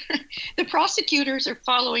prosecutors are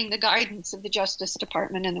following the guidance of the Justice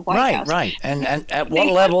Department and the White House. Right. And at what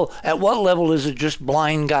level? At what level is it just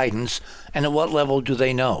blind guidance? And at what level do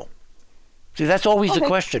they know? See, that's always the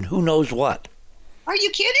question. Who knows what? Are you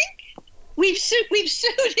kidding? We've sued in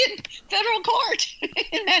federal court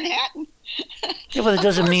in Manhattan. Yeah, but it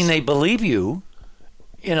doesn't mean they believe you.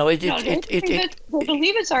 They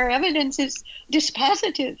believe it's our evidence is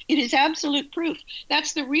dispositive. It is absolute proof.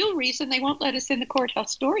 That's the real reason they won't let us in the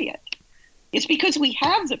courthouse door yet. It's because we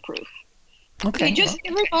have the proof. Okay.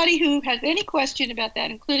 Everybody who has any question about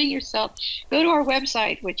that, including yourself, go to our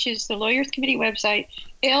website, which is the Lawyers Committee website,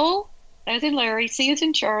 L as in Larry, C as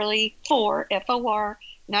in Charlie, 4, FOR,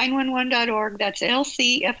 911.org. That's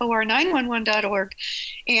LCFOR 911.org.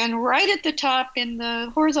 And right at the top in the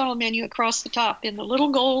horizontal menu across the top in the little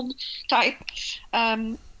gold type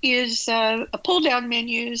is a pull-down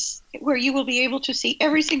menus where you will be able to see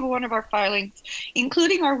every single one of our filings,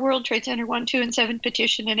 including our World Trade Center 1, 2, and 7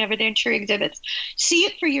 petition and evidentiary exhibits. See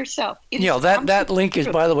it for yourself. That link is,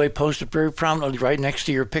 by the way, posted very prominently right next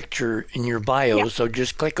to your picture in your bio. Yeah. So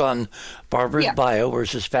just click on Barbara's bio where it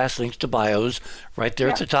says Fast Links to Bios. Right there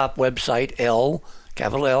at the top, website L,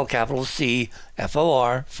 capital C,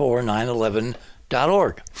 FOR,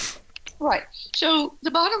 911.org. Right. So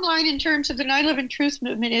the bottom line in terms of the 9/11 Truth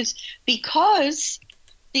Movement is because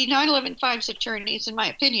the 9/11 attorneys, in my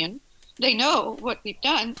opinion, they know what we've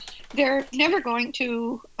done. They're never going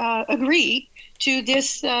to agree to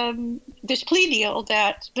this plea deal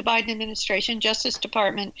that the Biden administration, Justice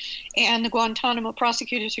Department, and the Guantanamo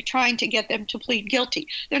prosecutors are trying to get them to plead guilty.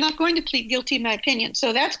 They're not going to plead guilty, in my opinion.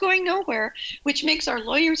 So that's going nowhere, which makes our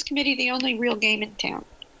Lawyers Committee the only real game in town.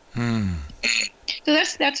 So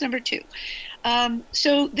that's number two.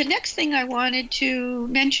 So the next thing I wanted to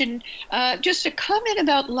mention, just a comment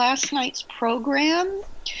about last night's program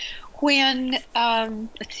when,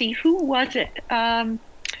 let's see, who was it?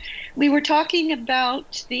 We were talking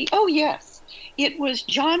about it was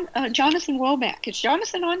Jonathan Womack. Is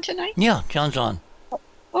Jonathan on tonight? Yeah, John's on.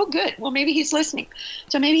 Oh, good. Well, maybe he's listening.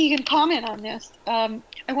 So maybe he can comment on this.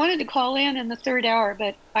 I wanted to call in the third hour,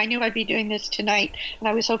 but I knew I'd be doing this tonight, and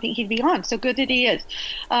I was hoping he'd be on. So good that he is.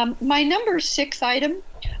 My number 6 item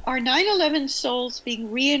are 9/11 souls being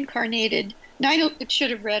reincarnated. It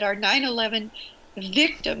should have read our 9/11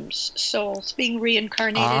 victims' souls being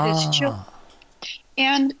reincarnated as children.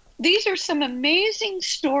 And these are some amazing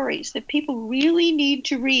stories that people really need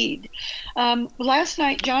to read. Last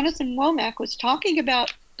night, Jonathan Womack was talking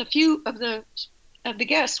about a few of the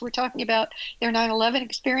guests were talking about their 9/11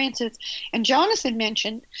 experiences, and Jonathan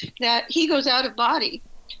mentioned that he goes out of body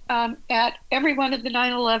at every one of the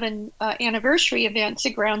 9/11 anniversary events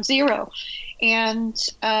at Ground Zero. And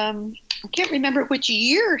I can't remember which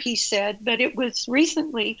year he said, but it was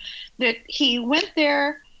recently that he went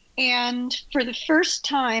there, and for the first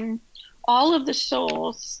time, all of the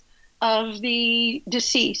souls of the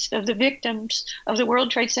deceased, of the victims of the World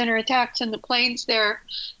Trade Center attacks and the planes there,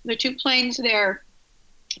 the 2 planes there,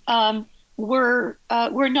 were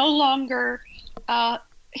no longer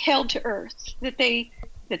held to earth, that they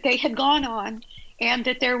had gone on, and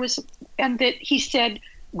that he said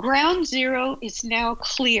Ground Zero is now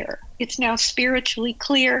clear. It's now spiritually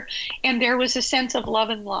clear, and there was a sense of love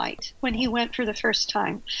and light when he went for the first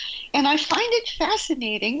time. And I find it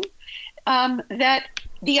fascinating that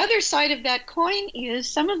the other side of that coin is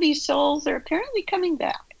some of these souls are apparently coming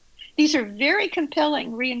back. These are very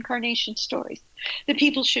compelling reincarnation stories that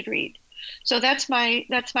people should read. So that's my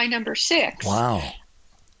number 6. Wow.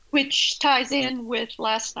 Which ties in with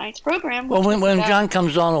last night's program. Well, when John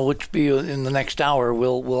comes on, which will be in the next hour,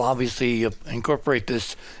 we'll obviously incorporate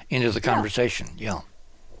this into the conversation. Yeah.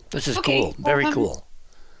 This is cool. Very cool.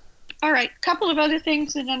 All right. A couple of other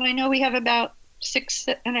things, and then I know we have about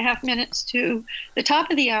 6.5 minutes to the top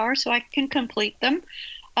of the hour, so I can complete them.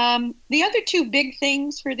 The other 2 big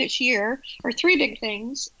things for this year, or 3 big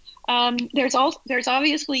things, there's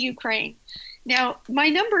obviously Ukraine. Now, my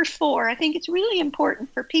number 4, I think it's really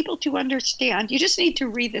important for people to understand. You just need to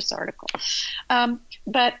read this article, and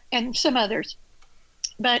some others.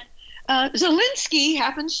 But Zelensky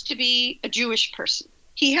happens to be a Jewish person.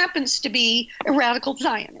 He happens to be a radical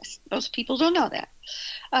Zionist. Most people don't know that.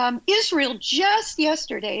 Israel just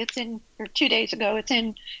yesterday, 2 days ago, it's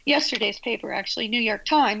in yesterday's paper, actually, New York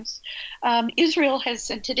Times. Israel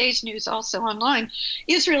has, and today's news also online,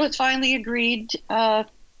 Israel has finally agreed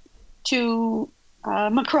to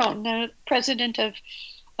Macron, the president of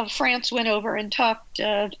France, went over and talked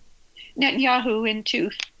Netanyahu into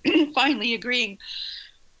finally agreeing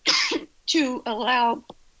to allow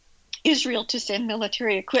Israel to send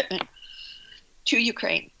military equipment to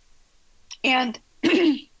Ukraine. And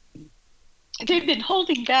they've been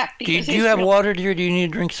holding back because do you have water, dear? Do you need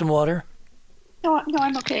to drink some water? No,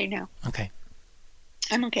 I'm okay now. Okay.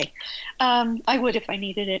 I'm okay. I would if I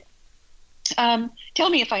needed it. Tell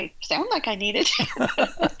me if I sound like I need it.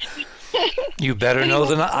 You better know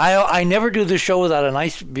than I never do the show without a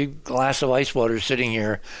nice big glass of ice water sitting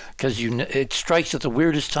here, because it strikes at the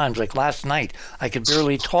weirdest times. Like last night, I could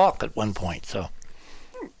barely talk at one point. So.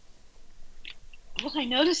 Well, I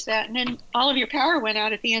noticed that, and then all of your power went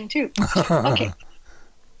out at the end too. Okay.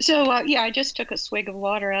 So I just took a swig of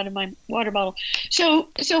water out of my water bottle. So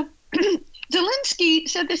Zelensky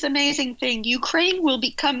said this amazing thing: Ukraine will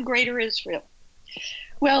become Greater Israel.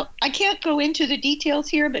 Well, I can't go into the details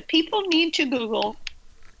here, but people need to Google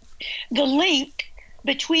the link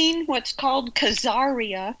between what's called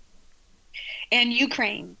Khazaria and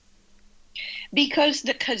Ukraine, because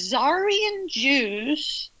the Khazarian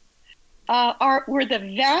Jews were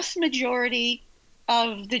the vast majority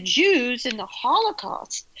of the Jews in the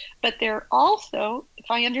Holocaust, but they're also, if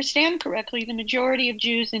I understand correctly, the majority of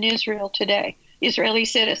Jews in Israel today, Israeli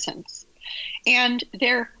citizens. And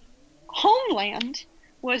their homeland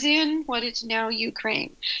was in what is now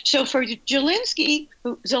Ukraine. So for Zelensky,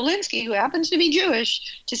 who happens to be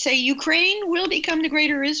Jewish, to say Ukraine will become the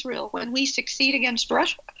greater Israel when we succeed against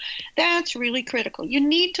Russia, that's really critical. You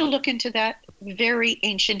need to look into that very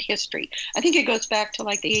ancient history. I think it goes back to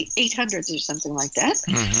like the 800s or something like that.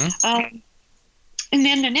 Mm-hmm. And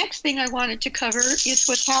then the next thing I wanted to cover is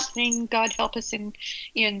what's happening, God help us,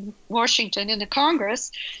 in Washington, in the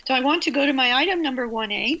Congress. So I want to go to my item number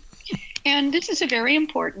 1A. And this is a very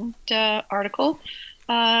important article.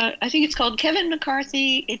 I think it's called Kevin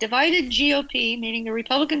McCarthy, A Divided GOP, meaning the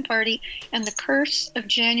Republican Party, and the Curse of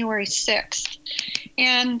January 6th.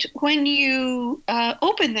 And when you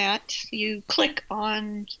open that, you click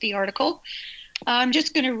on the article. I'm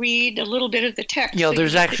just going to read a little bit of the text. Yeah,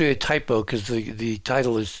 there's actually a typo because the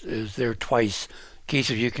title is there twice. In case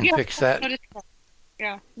if you can fix that.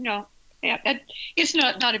 Yeah, no. Yeah, it's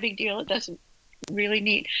not a big deal. It doesn't really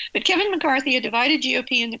need. But Kevin McCarthy, A Divided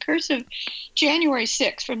GOP, and the Curse of January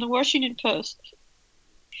 6th from the Washington Post.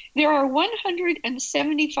 There are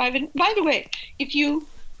 175, and by the way, if you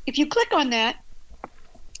click on that,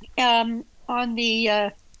 on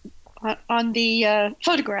the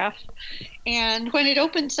photograph, and when it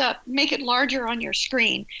opens up, make it larger on your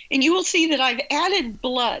screen, and you will see that I've added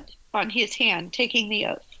blood on his hand taking the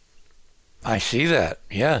oath. I see that,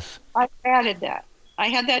 yes. I added that. I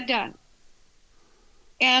had that done.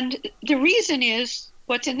 And the reason is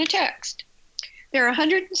what's in the text. There are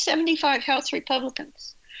 175 House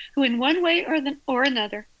Republicans who, in one way or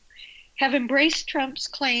another, have embraced Trump's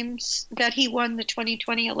claims that he won the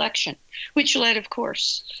 2020 election, which led, of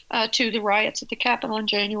course, to the riots at the Capitol on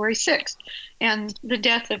January 6th and the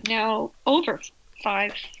death of now over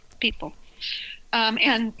 5 people,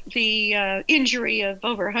 and the injury of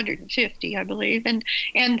over 150, I believe, and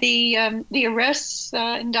the arrests,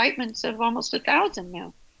 indictments of almost 1,000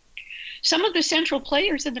 now. Some of the central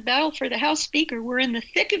players in the battle for the House Speaker were in the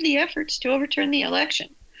thick of the efforts to overturn the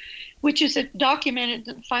election, which is documented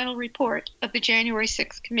in the final report of the January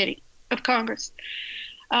 6th Committee of Congress.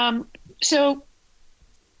 So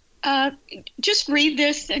just read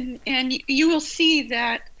this, and you will see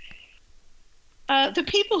that the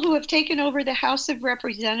people who have taken over the House of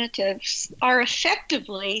Representatives are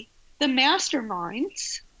effectively the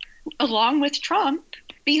masterminds, along with Trump,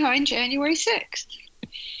 behind January 6th.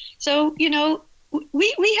 So, you know,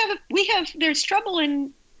 we have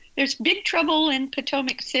there's big trouble in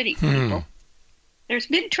Potomac City, people. There's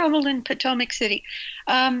big trouble in Potomac City.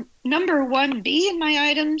 Number 1B in my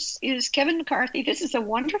items is Kevin McCarthy. This is a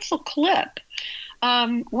wonderful clip.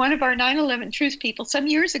 One of our 9/11 Truth people some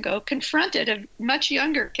years ago confronted a much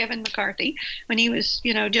younger Kevin McCarthy when he was,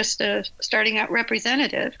 just a starting out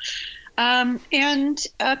representative, and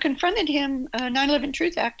confronted him. 9/11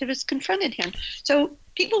 Truth activists confronted him. So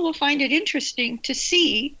people will find it interesting to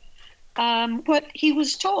see what he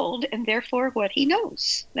was told and therefore what he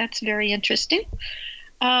knows. That's very interesting.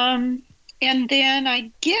 And then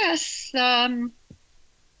I guess,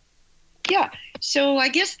 so I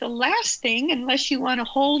guess the last thing, unless you want to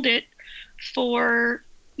hold it for,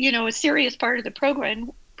 a serious part of the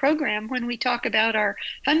program when we talk about our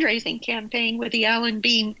fundraising campaign with the Alan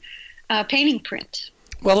Bean painting print.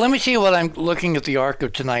 Well, let me see what I'm looking at the arc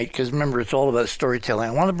of tonight, because remember, it's all about storytelling.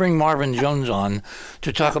 I want to bring Marvin Jones on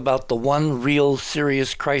to talk about the one real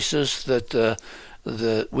serious crisis that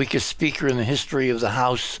the weakest speaker in the history of the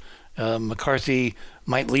House, McCarthy,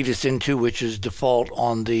 might lead us into, which is default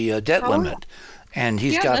on the debt limit. And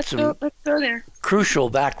he's got some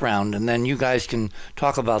crucial background, and then you guys can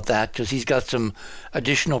talk about that, because he's got some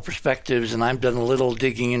additional perspectives, and I've done a little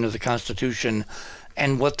digging into the Constitution.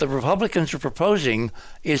 And what the Republicans are proposing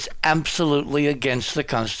is absolutely against the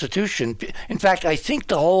Constitution. In fact, I think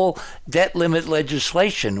the whole debt limit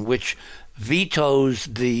legislation, which vetoes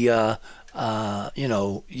the,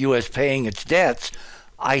 U.S. paying its debts,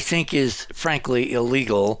 I think is frankly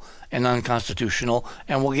illegal and unconstitutional.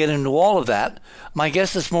 And we'll get into all of that. My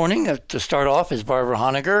guest this morning, to start off, is Barbara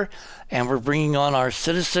Honegger, and we're bringing on our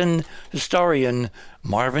citizen historian,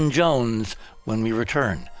 Marvin Jones, when we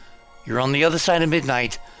return. You're on the other side of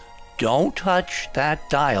midnight. Don't touch that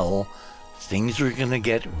dial. Things are going to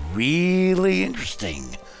get really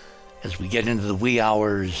interesting as we get into the wee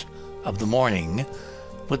hours of the morning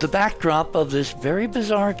with the backdrop of this very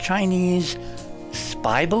bizarre Chinese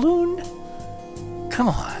spy balloon. Come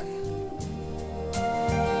on.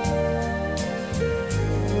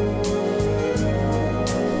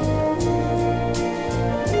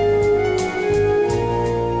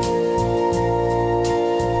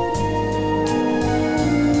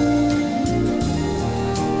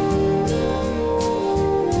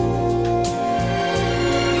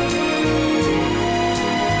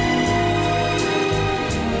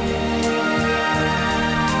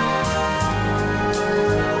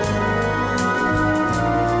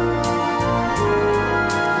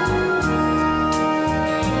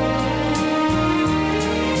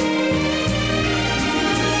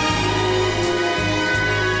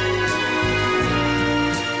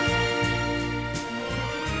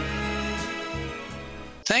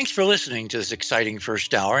 Thanks for listening to this exciting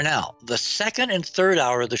first hour. Now, the second and third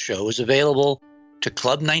hour of the show is available to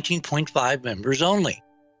Club 19.5 members only.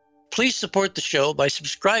 Please support the show by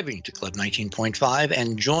subscribing to Club 19.5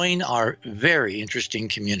 and join our very interesting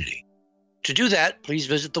community. To do that, please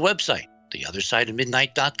visit the website,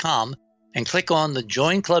 theothersideofmidnight.com, and click on the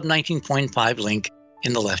Join Club 19.5 link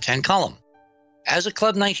in the left-hand column. As a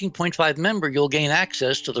Club 19.5 member, you'll gain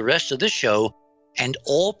access to the rest of this show and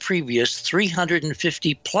all previous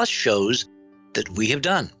 350-plus shows that we have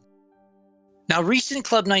done. Now, recent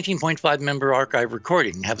Club 19.5 member archive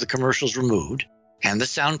recordings have the commercials removed, and the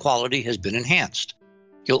sound quality has been enhanced.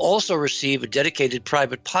 You'll also receive a dedicated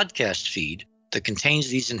private podcast feed that contains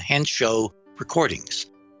these enhanced show recordings.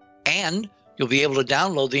 And you'll be able to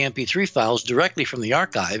download the MP3 files directly from the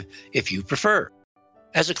archive if you prefer.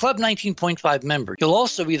 As a Club 19.5 member, you'll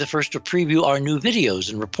also be the first to preview our new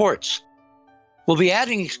videos and reports. We'll be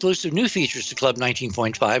adding exclusive new features to Club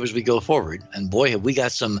 19.5 as we go forward, and boy, have we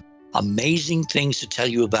got some amazing things to tell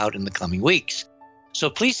you about in the coming weeks. So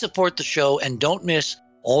please support the show and don't miss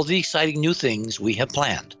all the exciting new things we have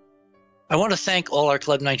planned. I want to thank all our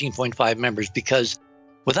Club 19.5 members because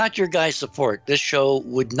without your guys' support, this show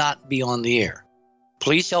would not be on the air.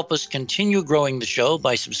 Please help us continue growing the show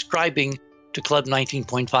by subscribing to Club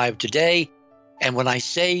 19.5 today. And when I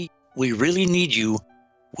say we really need you,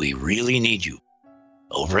 we really need you.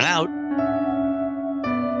 Over and out.